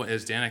years ago,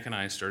 as Danica and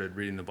I started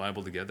reading the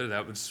Bible together,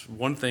 that was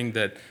one thing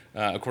that,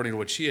 according to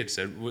what she had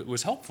said,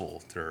 was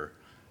helpful to her.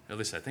 At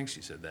least I think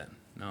she said that.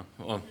 No?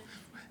 Well,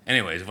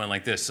 anyways, it went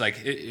like this.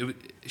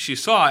 She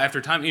saw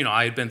after time,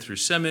 I had been through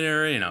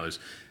seminary, and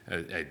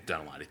I'd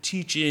done a lot of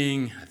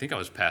teaching. I think I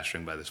was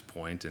pastoring by this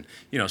point. And,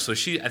 so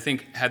she, I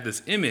think, had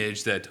this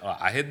image that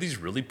I had these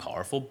really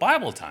powerful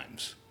Bible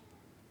times.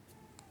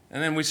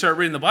 And then we started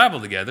reading the Bible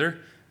together,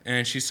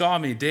 and she saw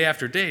me day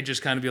after day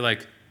just kind of be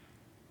like,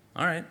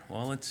 all right,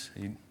 well,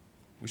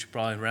 we should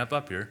probably wrap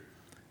up here.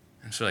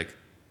 And she's like,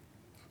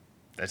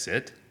 that's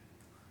it?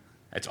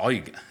 That's all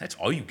you got? That's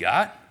all you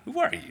got? Who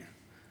are you?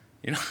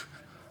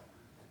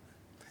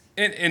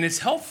 And it's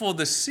helpful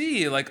to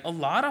see, a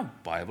lot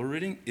of Bible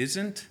reading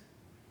isn't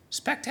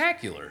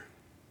spectacular.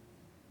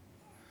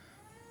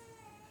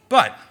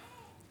 But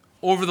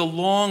over the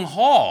long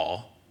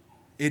haul,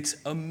 it's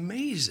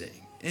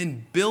amazing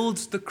and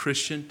builds the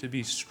Christian to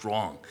be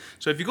strong.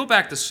 So if you go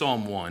back to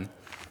Psalm 1,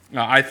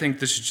 I think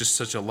this is just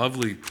such a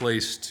lovely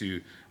place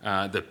to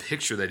the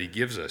picture that he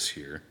gives us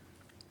here.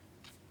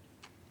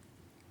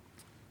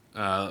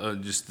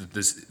 Just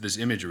this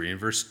imagery in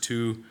verse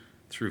 2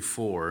 through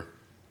 4.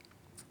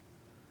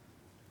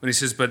 When he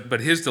says, but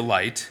his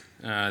delight,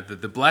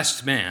 the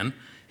blessed man,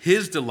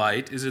 his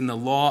delight is in the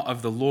law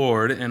of the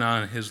Lord, and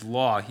on his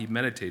law he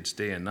meditates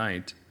day and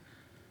night.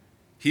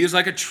 He is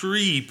like a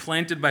tree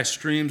planted by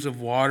streams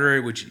of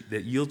water,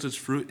 that yields its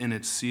fruit in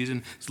its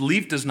season. His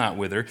leaf does not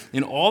wither.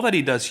 In all that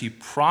he does, he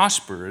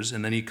prospers.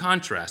 And then he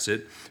contrasts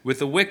it with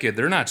the wicked.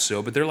 They're not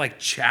so, but they're like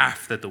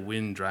chaff that the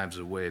wind drives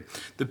away.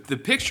 The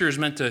picture is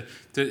meant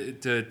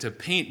to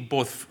paint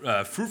both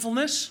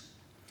fruitfulness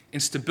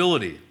and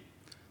stability.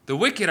 The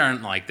wicked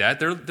aren't like that.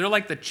 They're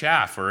like the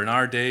chaff, or in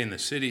our day in the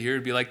city here,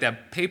 it'd be like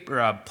that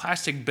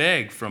plastic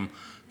bag from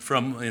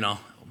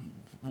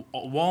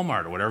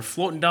Walmart or whatever,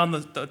 floating down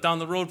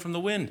the road from the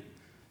wind.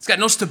 It's got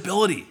no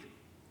stability.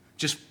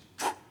 Just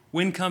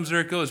wind comes,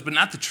 there it goes. But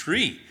not the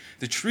tree.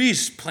 The tree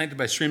is planted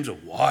by streams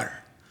of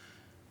water.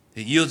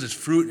 It yields its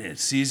fruit in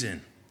its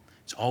season.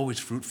 It's always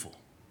fruitful.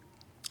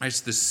 It's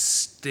this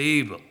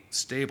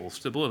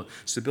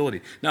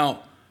stability.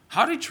 Now,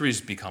 how did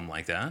trees become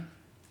like that?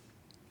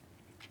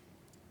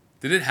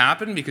 Did it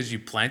happen because you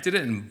planted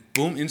it and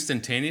boom,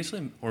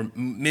 instantaneously? Or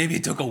maybe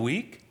it took a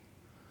week?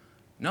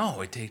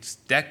 No, it takes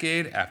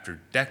decade after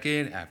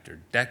decade after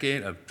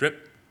decade of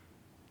drip,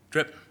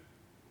 drip,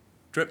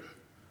 drip,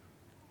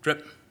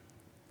 drip,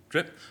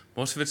 drip.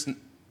 Most of it's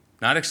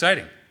not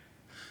exciting.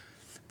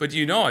 But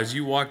as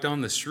you walk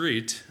down the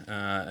street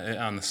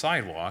on the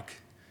sidewalk,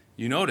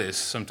 you notice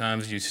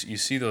sometimes you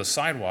see those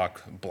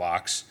sidewalk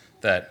blocks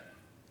that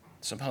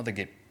somehow they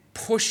get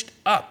pushed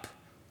up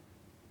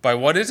by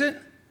what is it?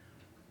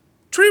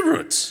 Tree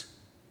roots.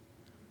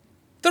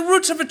 The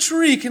roots of a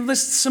tree can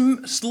lift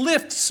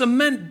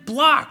cement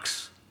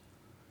blocks.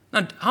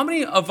 Now, how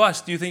many of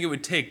us do you think it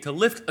would take to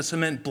lift a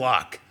cement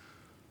block?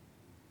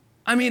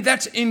 I mean,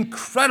 that's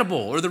incredible.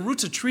 Or the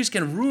roots of trees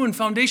can ruin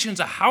foundations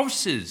of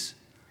houses.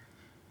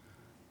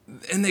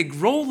 And they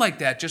grow like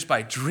that just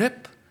by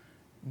drip,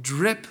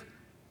 drip,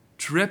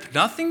 drip.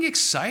 Nothing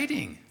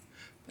exciting.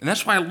 And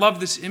that's why I love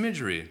this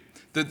imagery.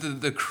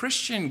 The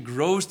Christian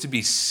grows to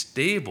be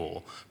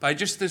stable by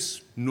just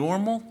this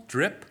normal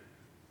drip,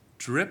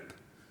 drip,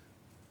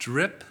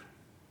 drip,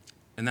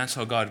 and that's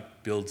how God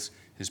builds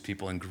his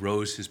people and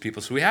grows his people.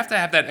 So we have to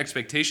have that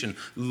expectation.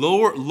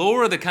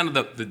 Lower the kind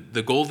of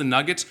the golden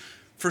nuggets.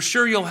 For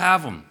sure you'll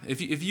have them.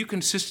 If you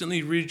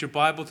consistently read your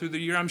Bible through the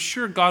year, I'm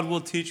sure God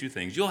will teach you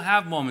things. You'll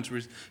have moments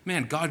where,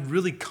 man, God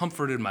really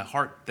comforted my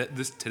heart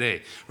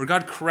today, or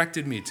God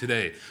corrected me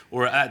today,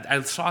 or I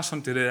saw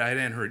something that I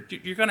hadn't heard.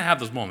 You're going to have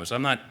those moments.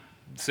 I'm not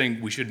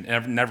saying we should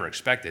never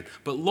expect it,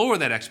 but lower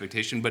that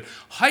expectation, but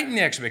heighten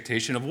the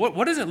expectation of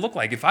what does it look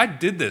like if I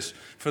did this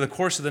for the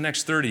course of the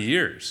next 30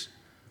 years?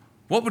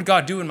 What would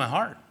God do in my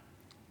heart?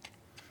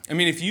 I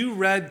mean, if you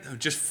read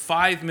just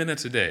 5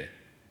 minutes a day,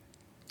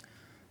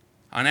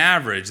 on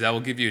average, that will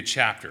give you a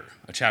chapter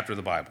of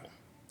the Bible,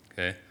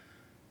 okay?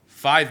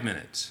 5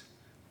 minutes.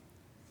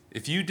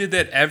 If you did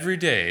that every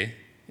day,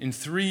 in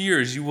 3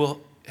 years, you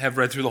will have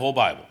read through the whole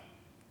Bible,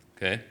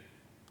 okay?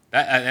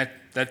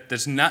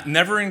 That's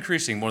never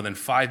increasing more than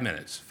 5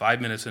 minutes.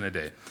 5 minutes in a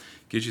day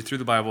gets you through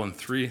the Bible in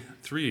three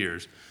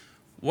years.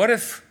 What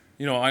if,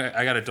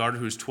 I got a daughter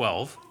who's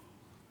 12,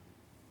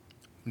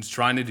 who's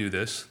trying to do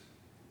this,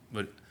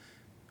 but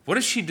what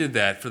if she did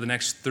that for the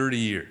next 30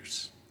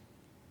 years?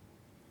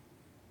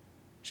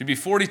 She'd be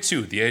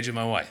 42 at the age of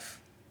my wife.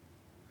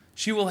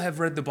 She will have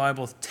read the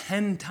Bible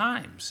 10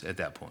 times at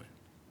that point.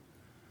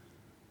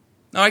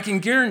 Now, I can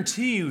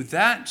guarantee you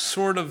that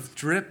sort of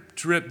drip,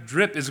 drip,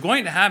 drip is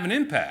going to have an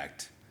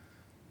impact.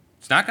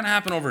 It's not going to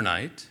happen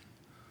overnight,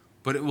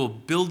 but it will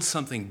build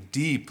something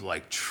deep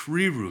like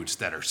tree roots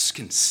that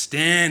can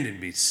stand and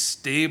be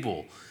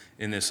stable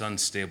in this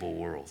unstable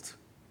world.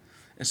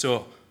 And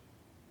so,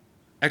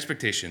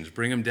 expectations,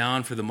 bring them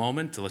down for the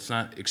moment. Let's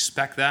not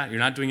expect that. You're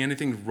not doing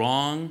anything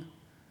wrong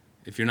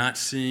if you're not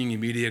seeing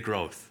immediate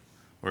growth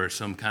or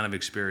some kind of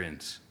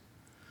experience.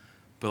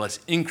 But let's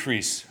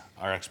increase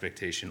our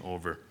expectation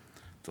over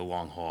the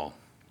long haul.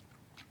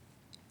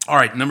 All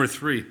right, number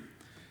 3,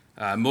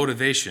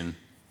 motivation.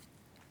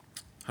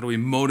 How do we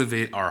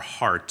motivate our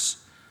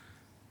hearts?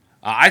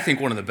 I think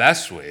one of the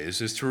best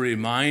ways is to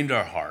remind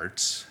our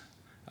hearts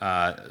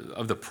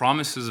of the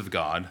promises of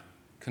God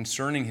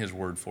concerning his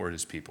word for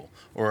his people.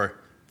 Or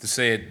to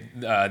say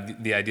it,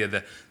 the idea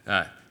that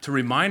to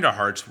remind our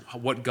hearts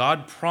what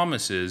God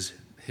promises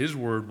his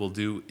word will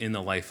do in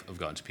the life of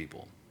God's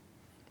people.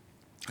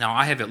 Now,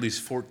 I have at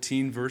least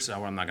 14 verses.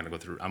 I'm not going to go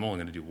through. I'm only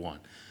going to do one.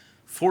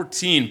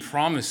 14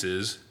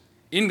 promises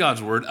in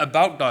God's word,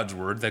 about God's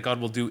word, that God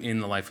will do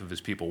in the life of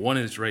his people. One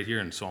is right here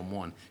in Psalm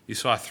 1. You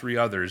saw 3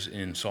 others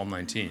in Psalm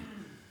 19.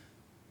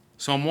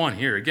 Psalm 1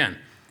 here, again.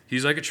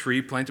 He's like a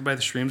tree planted by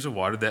the streams of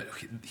water, that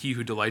he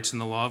who delights in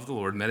the law of the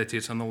Lord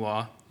meditates on the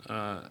law,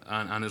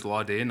 on his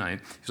law day and night.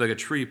 He's like a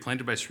tree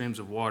planted by streams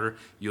of water,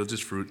 yields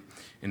its fruit.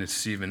 In its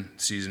season,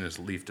 his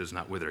leaf does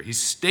not wither.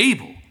 He's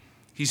stable.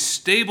 He's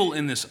stable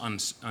in this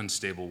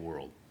unstable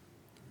world.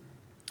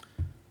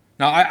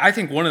 Now, I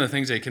think one of the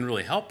things that can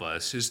really help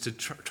us is to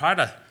try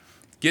to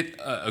get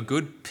a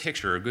good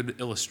picture, a good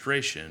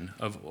illustration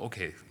of,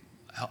 okay,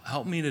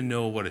 help me to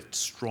know what a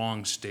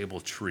strong,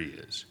 stable tree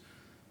is,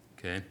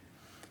 okay?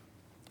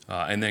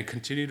 And then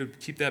continue to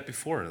keep that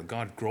before.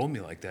 God, grow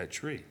me like that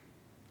tree.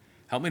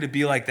 Help me to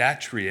be like that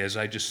tree as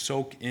I just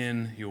soak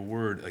in your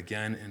word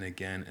again and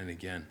again and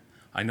again.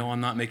 I know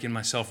I'm not making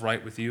myself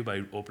right with you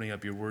by opening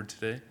up your word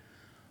today,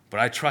 but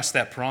I trust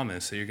that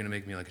promise that you're going to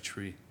make me like a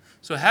tree.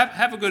 So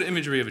have a good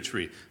imagery of a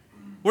tree.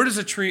 Where does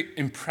a tree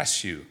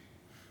impress you?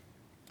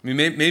 I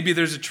mean, maybe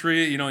there's a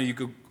tree, you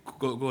could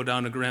go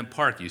down to Grant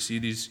Park. You see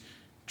these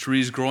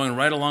trees growing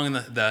right along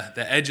the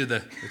edge of I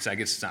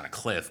guess it's not a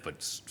cliff, but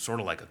it's sort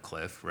of like a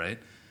cliff, right?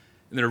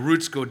 And their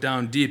roots go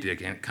down deep,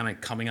 kind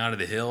of coming out of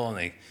the hill, and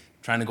they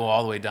trying to go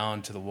all the way down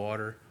to the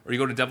water. Or you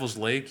go to Devil's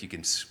Lake, you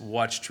can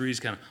watch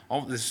trees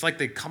it's like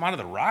they come out of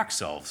the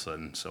rocks all of a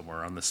sudden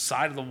somewhere on the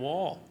side of the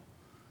wall.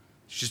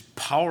 It's just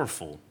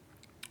powerful.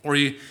 Or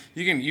you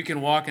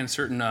can walk in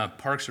certain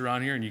parks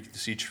around here, and you can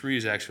see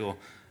trees actual.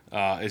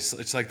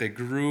 It's like they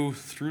grew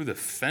through the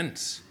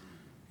fence.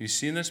 You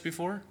seen this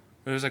before?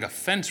 There's like a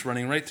fence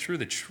running right through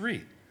the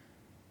tree.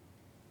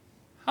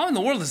 How in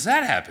the world does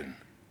that happen?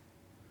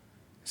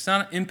 It's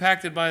not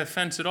impacted by a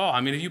fence at all.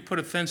 I mean, if you put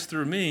a fence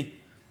through me,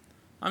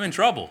 I'm in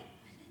trouble,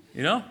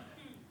 It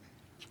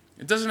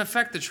doesn't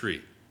affect the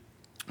tree.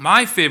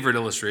 My favorite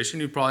illustration,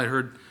 you probably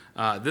heard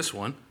this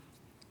one,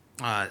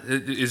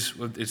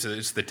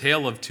 it's the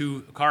tale of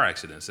two car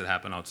accidents that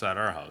happened outside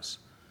our house.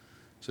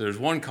 So there's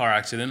one car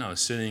accident. I was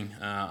sitting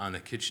on the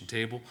kitchen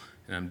table,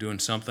 and I'm doing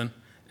something,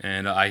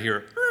 and I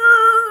hear,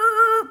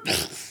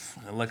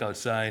 I look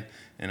outside,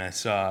 and I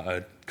saw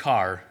a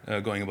car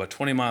going about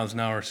 20 miles an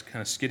hour,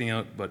 kind of skidding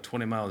out about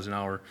 20 miles an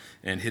hour,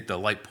 and hit the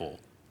light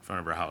pole in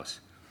front of our house.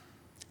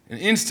 And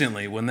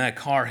instantly, when that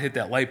car hit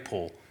that light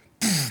pole,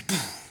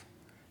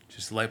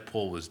 just the light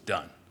pole was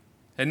done.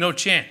 Had no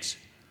chance.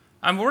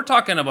 We're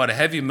talking about a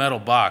heavy metal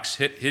box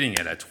hitting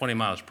it at 20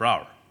 miles per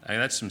hour. I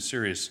mean, that's some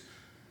serious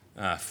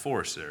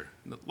force there.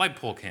 The light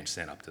pole can't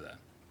stand up to that.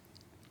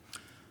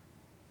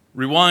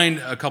 Rewind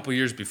a couple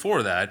years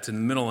before that, in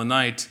the middle of the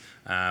night,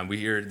 we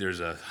hear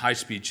there's a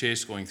high-speed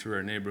chase going through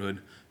our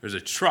neighborhood. There's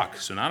a truck,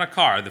 so not a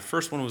car. The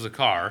first one was a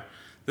car.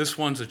 This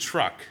one's a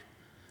truck,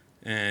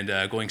 and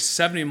going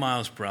 70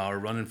 miles per hour,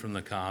 running from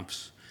the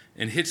cops,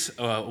 and hits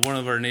one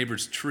of our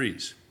neighbor's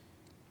trees.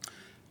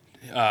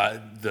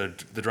 The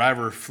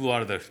driver flew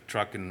out of the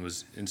truck and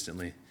was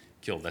instantly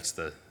killed. That's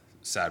the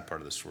sad part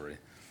of the story.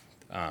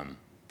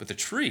 But the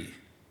tree,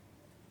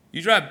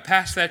 you drive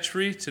past that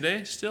tree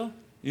today still?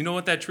 You know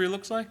what that tree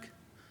looks like?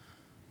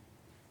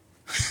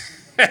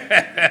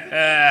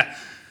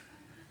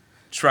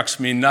 Trucks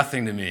mean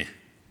nothing to me.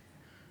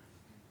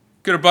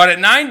 Could have bought it at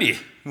 90,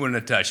 wouldn't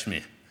have touched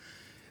me.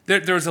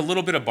 There was a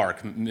little bit of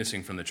bark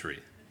missing from the tree.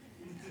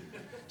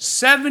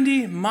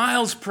 70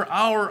 miles per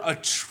hour, a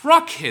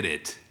truck hit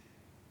it.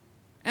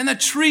 And the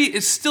tree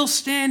is still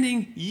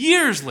standing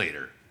years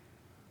later.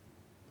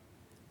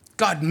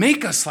 God,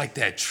 make us like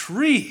that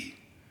tree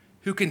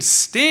who can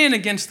stand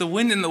against the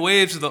wind and the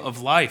waves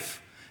of life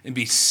and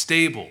be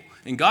stable.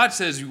 And God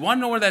says, you want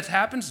to know where that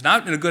happens? It's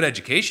not in a good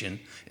education.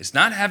 It's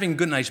not having a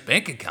good, nice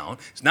bank account.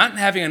 It's not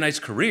having a nice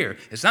career.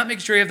 It's not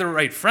making sure you have the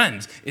right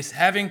friends. It's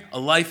having a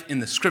life in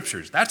the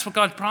Scriptures. That's what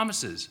God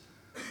promises.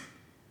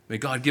 May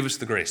God give us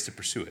the grace to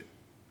pursue it.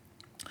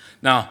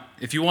 Now,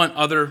 if you want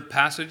other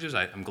passages,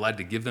 I'm glad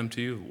to give them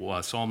to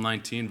you. Psalm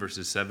 19,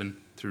 verses 7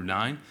 through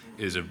 9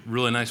 is a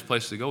really nice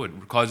place to go.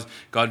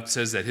 God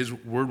says that his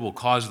word will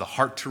cause the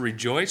heart to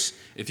rejoice.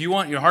 If you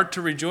want your heart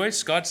to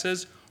rejoice, God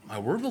says, my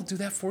word will do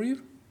that for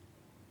you.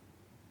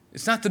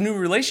 It's not the new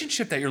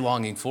relationship that you're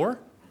longing for.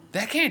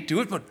 That can't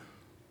do it, but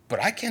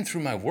I can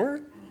through my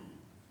word.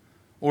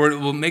 Or it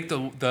will make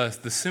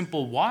the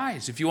simple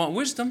wise. If you want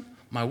wisdom,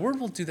 my word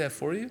will do that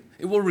for you.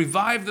 It will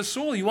revive the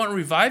soul. You want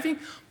reviving?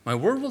 My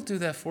word will do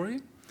that for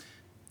you.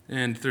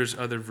 And there's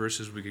other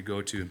verses we could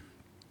go to.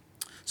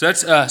 So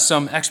that's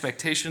some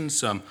expectations,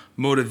 some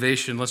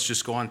motivation. Let's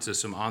just go on to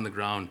some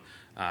on-the-ground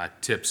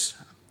tips.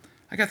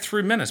 I got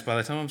 3 minutes by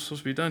the time I'm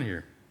supposed to be done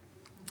here.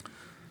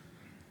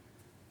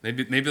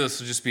 Maybe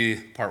this will just be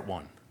part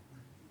 1.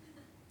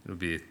 It'll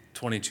be a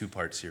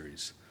 22-part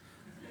series.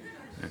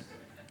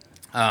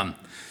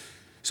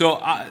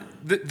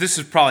 This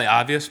is probably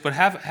obvious, but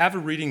have a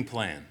reading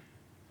plan.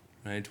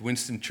 Right?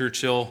 Winston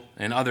Churchill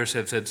and others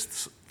have said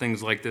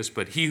things like this,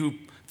 but he who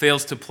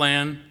fails to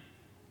plan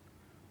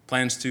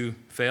plans to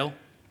fail.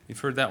 You've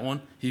heard that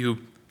one? He who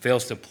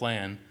fails to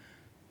plan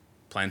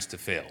plans to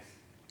fail.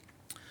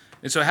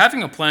 And so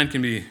having a plan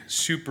can be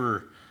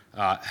super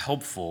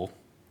helpful.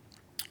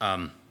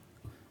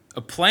 A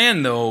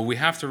plan, though, we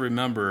have to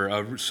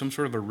remember, some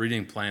sort of a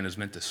reading plan is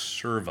meant to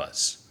serve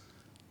us,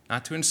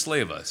 not to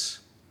enslave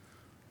us.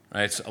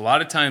 Right? So a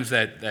lot of times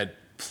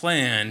that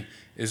plan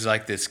is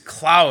like this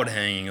cloud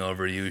hanging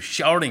over you,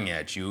 shouting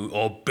at you,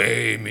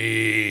 obey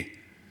me.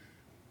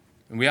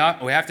 And we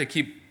have to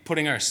keep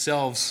putting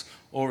ourselves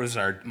over as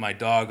my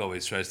dog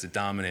always tries to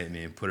dominate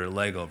me and put her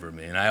leg over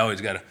me. And I always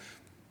got to,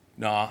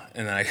 no,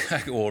 and then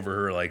I go over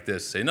her like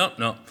this, say, no,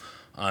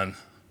 I'm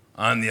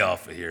the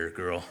alpha here,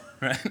 girl,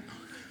 right?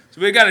 So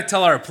we got to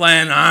tell our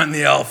plan, I'm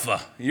the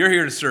alpha. You're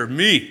here to serve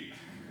me.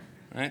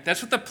 Right?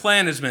 That's what the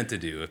plan is meant to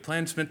do. A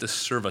plan is meant to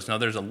serve us. Now,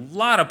 there's a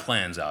lot of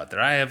plans out there.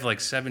 I have like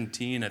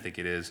 17, I think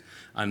it is,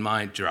 on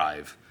my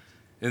drive.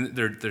 And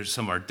there's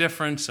some are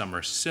different, some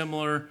are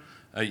similar.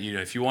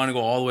 If you want to go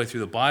all the way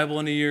through the Bible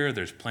in a year,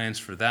 there's plans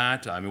for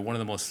that. I mean, one of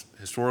the most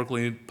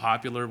historically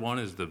popular one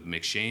is the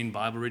McShane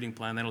Bible reading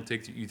plan. That'll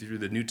take you through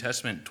the New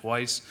Testament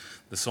twice,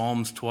 the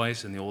Psalms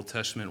twice, and the Old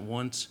Testament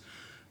once.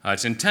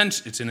 It's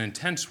intense. It's an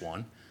intense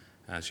one.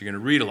 So you're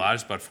going to read a lot.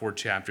 It's about 4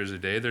 chapters a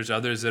day. There's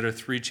others that are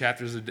 3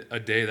 chapters a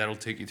day. That'll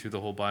take you through the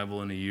whole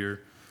Bible in a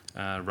year,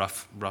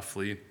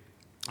 roughly.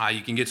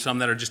 You can get some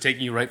that are just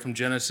taking you right from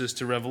Genesis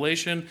to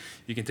Revelation.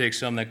 You can take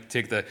some that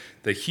take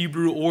the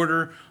Hebrew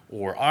order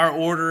or our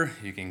order.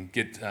 You can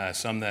get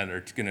some that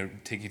are going to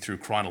take you through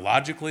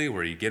chronologically,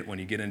 where when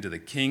you get into the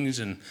Kings,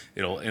 and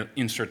it'll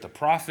insert the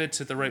prophets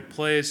at the right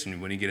place.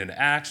 And when you get into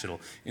Acts, it'll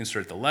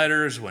insert the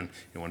letters. When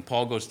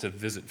Paul goes to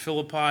visit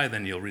Philippi,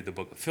 then you'll read the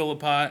book of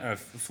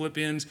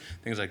Philippians,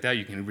 things like that.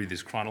 You can read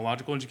these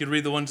chronological ones. You can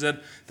read the ones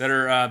that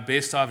are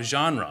based off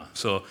genre.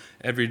 So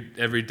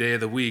every day of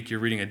the week, you're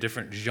reading a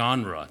different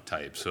genre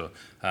type. So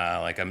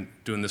like I'm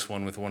doing this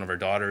one with one of our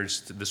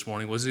daughters this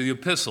morning, was the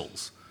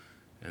epistles.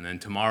 And then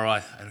tomorrow, I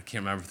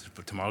can't remember,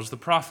 but tomorrow's the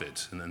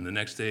prophets. And then the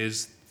next day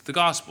is the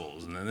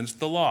Gospels. And then it's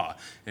the law.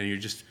 And you're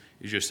just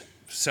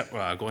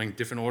going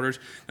different orders.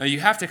 Now, you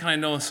have to kind of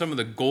know some of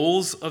the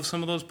goals of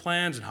some of those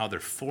plans and how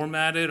they're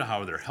formatted,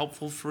 how they're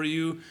helpful for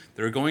you.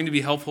 They're going to be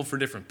helpful for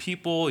different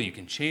people. You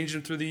can change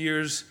them through the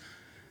years.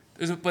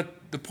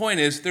 But the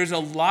point is, there's a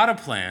lot of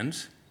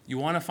plans. You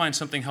want to find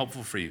something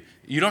helpful for you.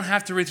 You don't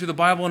have to read through the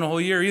Bible in a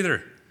whole year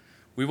either.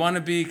 We want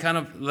to be kind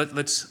of,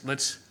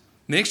 let's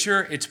make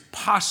sure it's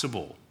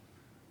possible.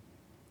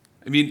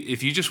 I mean,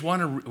 if you just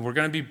want to, we're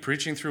going to be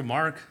preaching through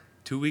Mark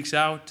 2 weeks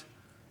out.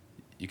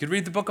 You could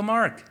read the book of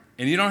Mark,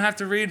 and you don't have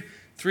to read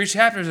 3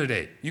 chapters a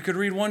day. You could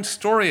read 1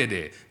 story a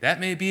day. That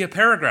may be a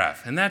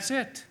paragraph, and that's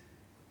it.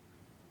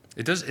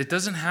 It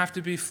doesn't have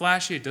to be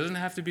flashy. It doesn't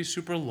have to be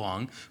super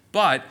long.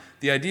 But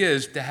the idea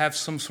is to have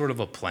some sort of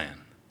a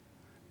plan.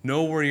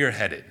 Know where you're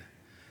headed.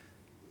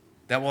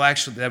 That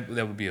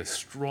would be a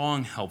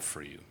strong help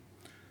for you.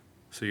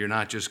 So you're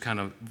not just kind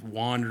of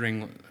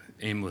wandering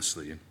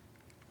aimlessly.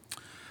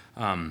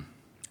 And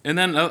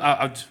then,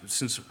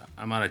 since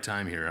I'm out of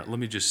time here, let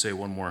me just say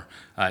one more.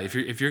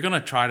 If you're going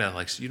to try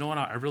to, you know what,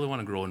 I really want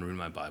to grow and read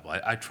my Bible.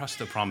 I trust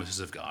the promises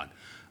of God.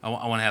 I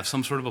want to have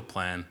some sort of a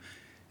plan.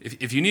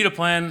 If you need a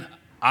plan,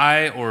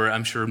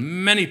 I'm sure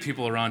many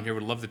people around here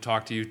would love to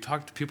talk to you.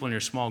 Talk to people in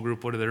your small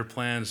group. What are their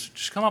plans?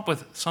 Just come up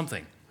with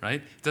something,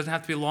 right? It doesn't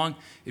have to be long.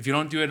 If you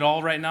don't do it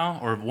all right now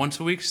or once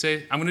a week,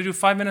 say, I'm going to do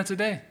 5 minutes a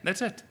day.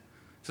 That's it.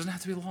 It doesn't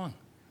have to be long.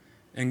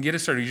 And get it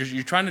started.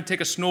 You're trying to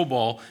take a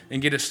snowball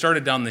and get it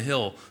started down the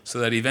hill so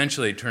that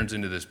eventually it turns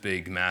into this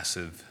big,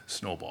 massive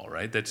snowball,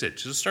 right? That's it.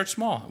 Just start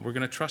small. We're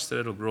going to trust that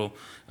it'll grow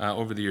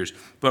over the years.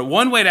 But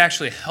one way to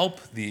actually help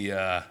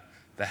the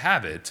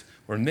habit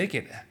or make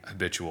it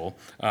habitual,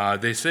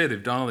 they say,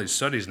 they've done all these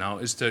studies now,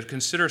 is to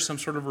consider some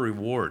sort of a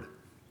reward.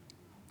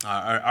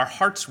 Our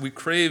hearts, we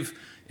crave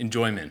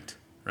enjoyment,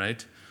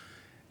 right?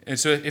 And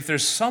so if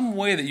there's some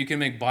way that you can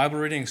make Bible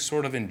reading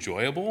sort of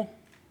enjoyable,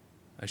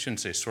 I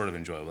shouldn't say sort of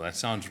enjoyable, that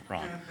sounds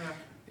wrong.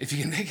 If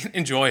you can make it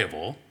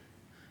enjoyable,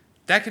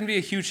 that can be a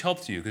huge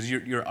help to you because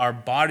our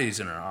bodies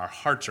and our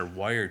hearts are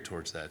wired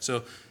towards that.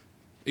 So,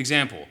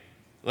 example,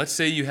 let's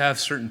say you have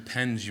certain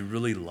pens you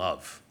really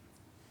love.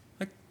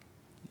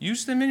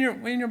 Use them in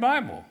your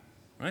Bible,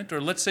 right? Or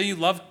let's say you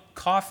love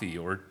coffee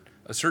or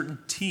a certain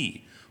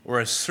tea or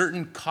a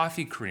certain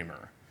coffee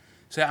creamer.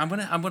 Say, I'm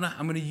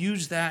gonna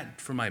use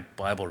that for my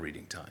Bible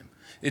reading time.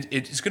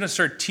 It's gonna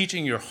start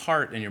teaching your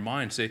heart and your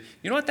mind. Say,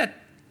 you know what,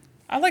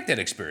 I like that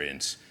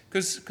experience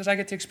because I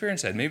get to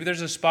experience that. Maybe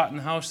there's a spot in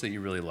the house that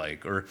you really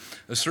like, or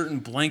a certain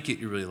blanket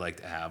you really like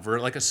to have, or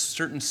like a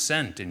certain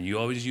scent, and you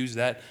always use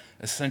that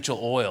essential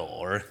oil,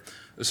 or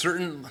a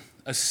certain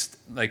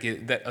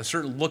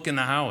look in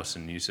the house,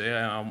 and you say,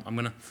 I'm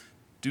going to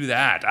do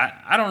that.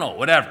 I don't know,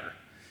 whatever.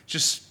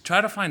 Just try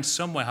to find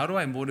some way. How do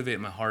I motivate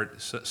my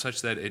heart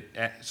such that it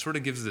sort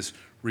of gives this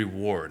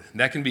reward?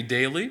 That can be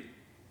daily,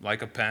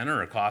 like a pen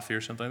or a coffee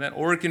or something like that.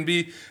 Or it can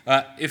be,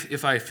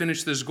 if I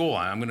finish this goal,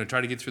 I'm going to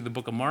try to get through the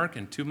book of Mark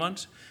in 2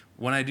 months.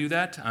 When I do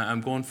that, I'm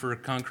going for a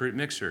concrete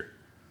mixer.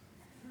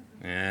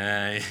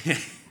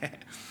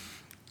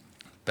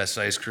 Best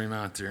ice cream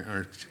out there,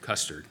 or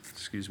custard,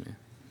 excuse me.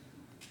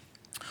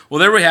 Well,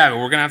 there we have it.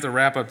 We're going to have to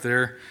wrap up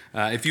there.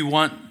 If you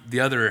want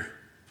the other,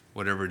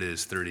 whatever it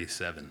is,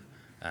 37,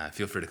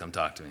 feel free to come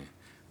talk to me.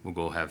 We'll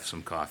go have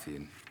some coffee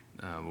and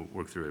we'll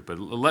work through it. But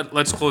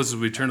let's close as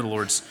we turn to the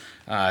Lord's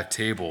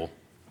table.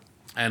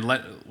 And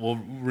we'll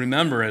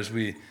remember as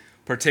we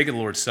partake of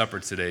the Lord's Supper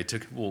today,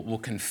 we'll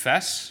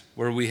confess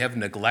where we have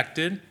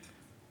neglected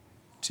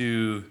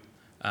to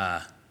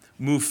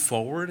move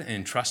forward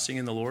in trusting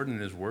in the Lord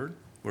and His Word,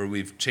 where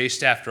we've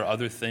chased after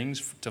other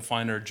things to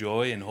find our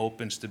joy and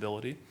hope and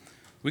stability.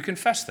 We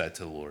confess that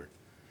to the Lord,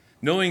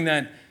 knowing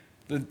that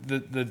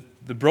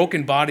the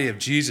broken body of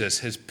Jesus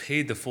has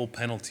paid the full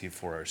penalty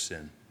for our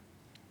sin.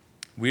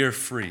 We are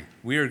free.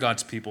 We are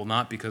God's people,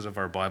 not because of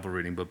our Bible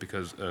reading, but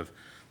because of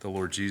the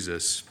Lord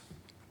Jesus.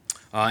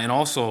 And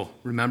also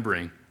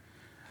remembering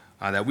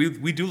that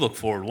we do look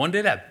forward. One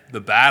day that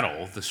the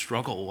battle, the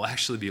struggle will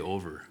actually be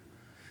over.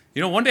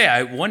 You know, one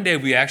day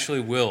we actually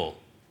will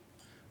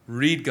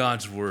read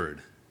God's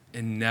word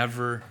and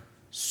never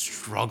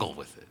struggle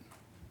with it.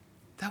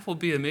 That will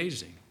be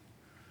amazing.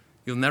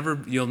 You'll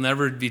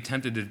never be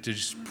tempted to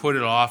just put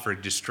it off or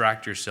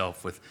distract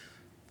yourself with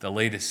the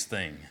latest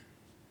thing.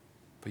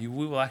 But we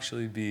will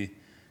actually be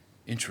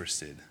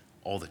interested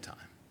all the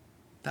time.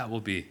 That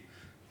will be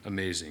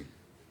amazing.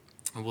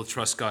 And we'll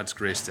trust God's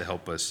grace to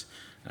help us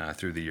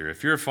through the year.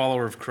 If you're a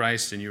follower of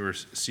Christ and you are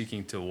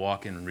seeking to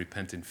walk in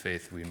repentant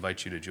faith, we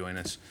invite you to join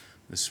us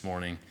this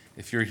morning.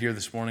 If you're here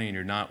this morning and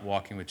you're not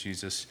walking with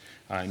Jesus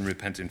in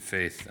repentant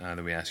faith,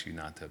 then we ask you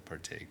not to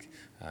partake.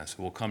 So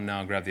we'll come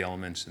now, grab the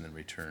elements, and then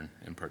return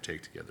and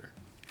partake together.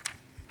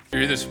 If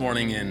you're here this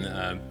morning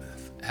and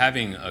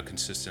having a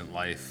consistent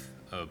life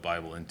of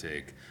Bible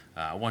intake,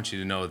 I want you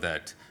to know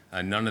that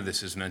none of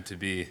this is meant to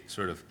be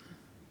sort of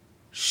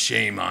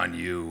shame on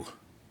you,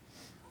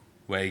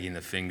 wagging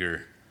the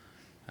finger.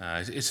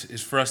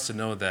 It's for us to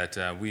know that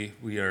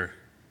we are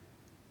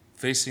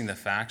facing the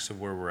facts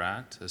of where we're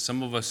at.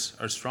 Some of us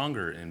are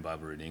stronger in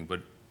Bible reading,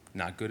 but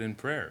not good in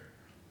prayer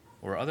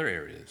or other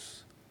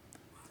areas.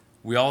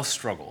 We all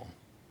struggle.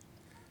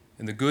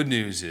 And the good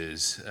news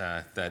is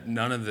that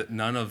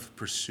none of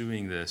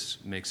pursuing this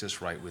makes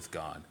us right with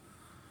God.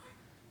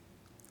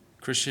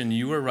 Christian,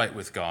 you are right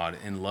with God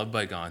and loved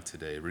by God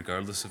today,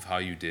 regardless of how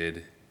you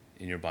did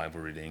in your Bible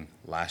reading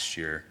last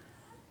year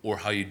or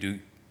how you do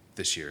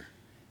this year.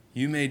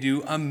 You may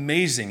do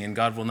amazing and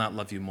God will not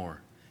love you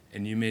more.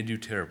 And you may do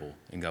terrible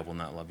and God will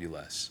not love you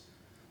less.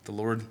 The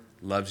Lord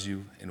loves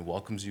you and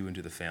welcomes you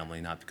into the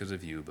family, not because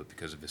of you, but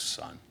because of his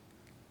Son.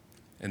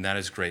 And that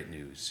is great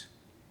news.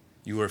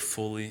 You are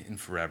fully and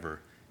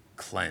forever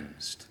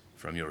cleansed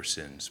from your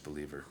sins,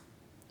 believer.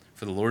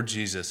 For the Lord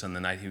Jesus, on the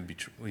night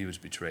he was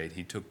betrayed,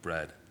 he took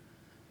bread,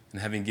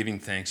 and having given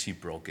thanks, he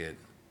broke it,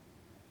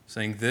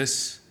 saying,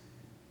 This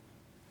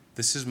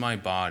is my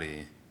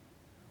body,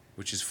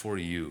 which is for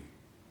you.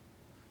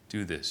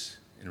 Do this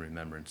in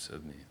remembrance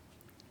of me.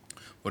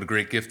 What a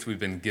great gift we've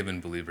been given,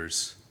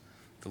 believers.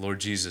 The Lord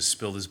Jesus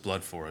spilled his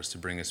blood for us to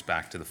bring us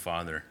back to the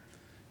Father,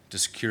 to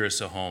secure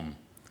us a home.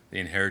 The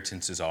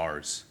inheritance is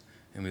ours,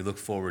 and we look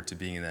forward to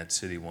being in that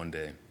city one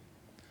day.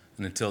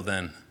 And until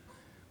then,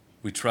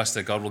 we trust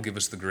that God will give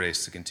us the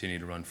grace to continue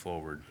to run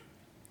forward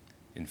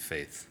in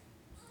faith.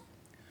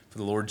 For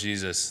the Lord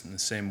Jesus, in the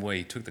same way,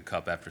 he took the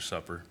cup after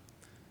supper,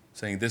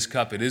 saying, This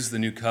cup, it is the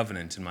new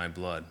covenant in my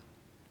blood.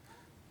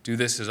 Do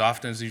this as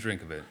often as you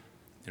drink of it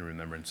in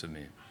remembrance of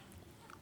me.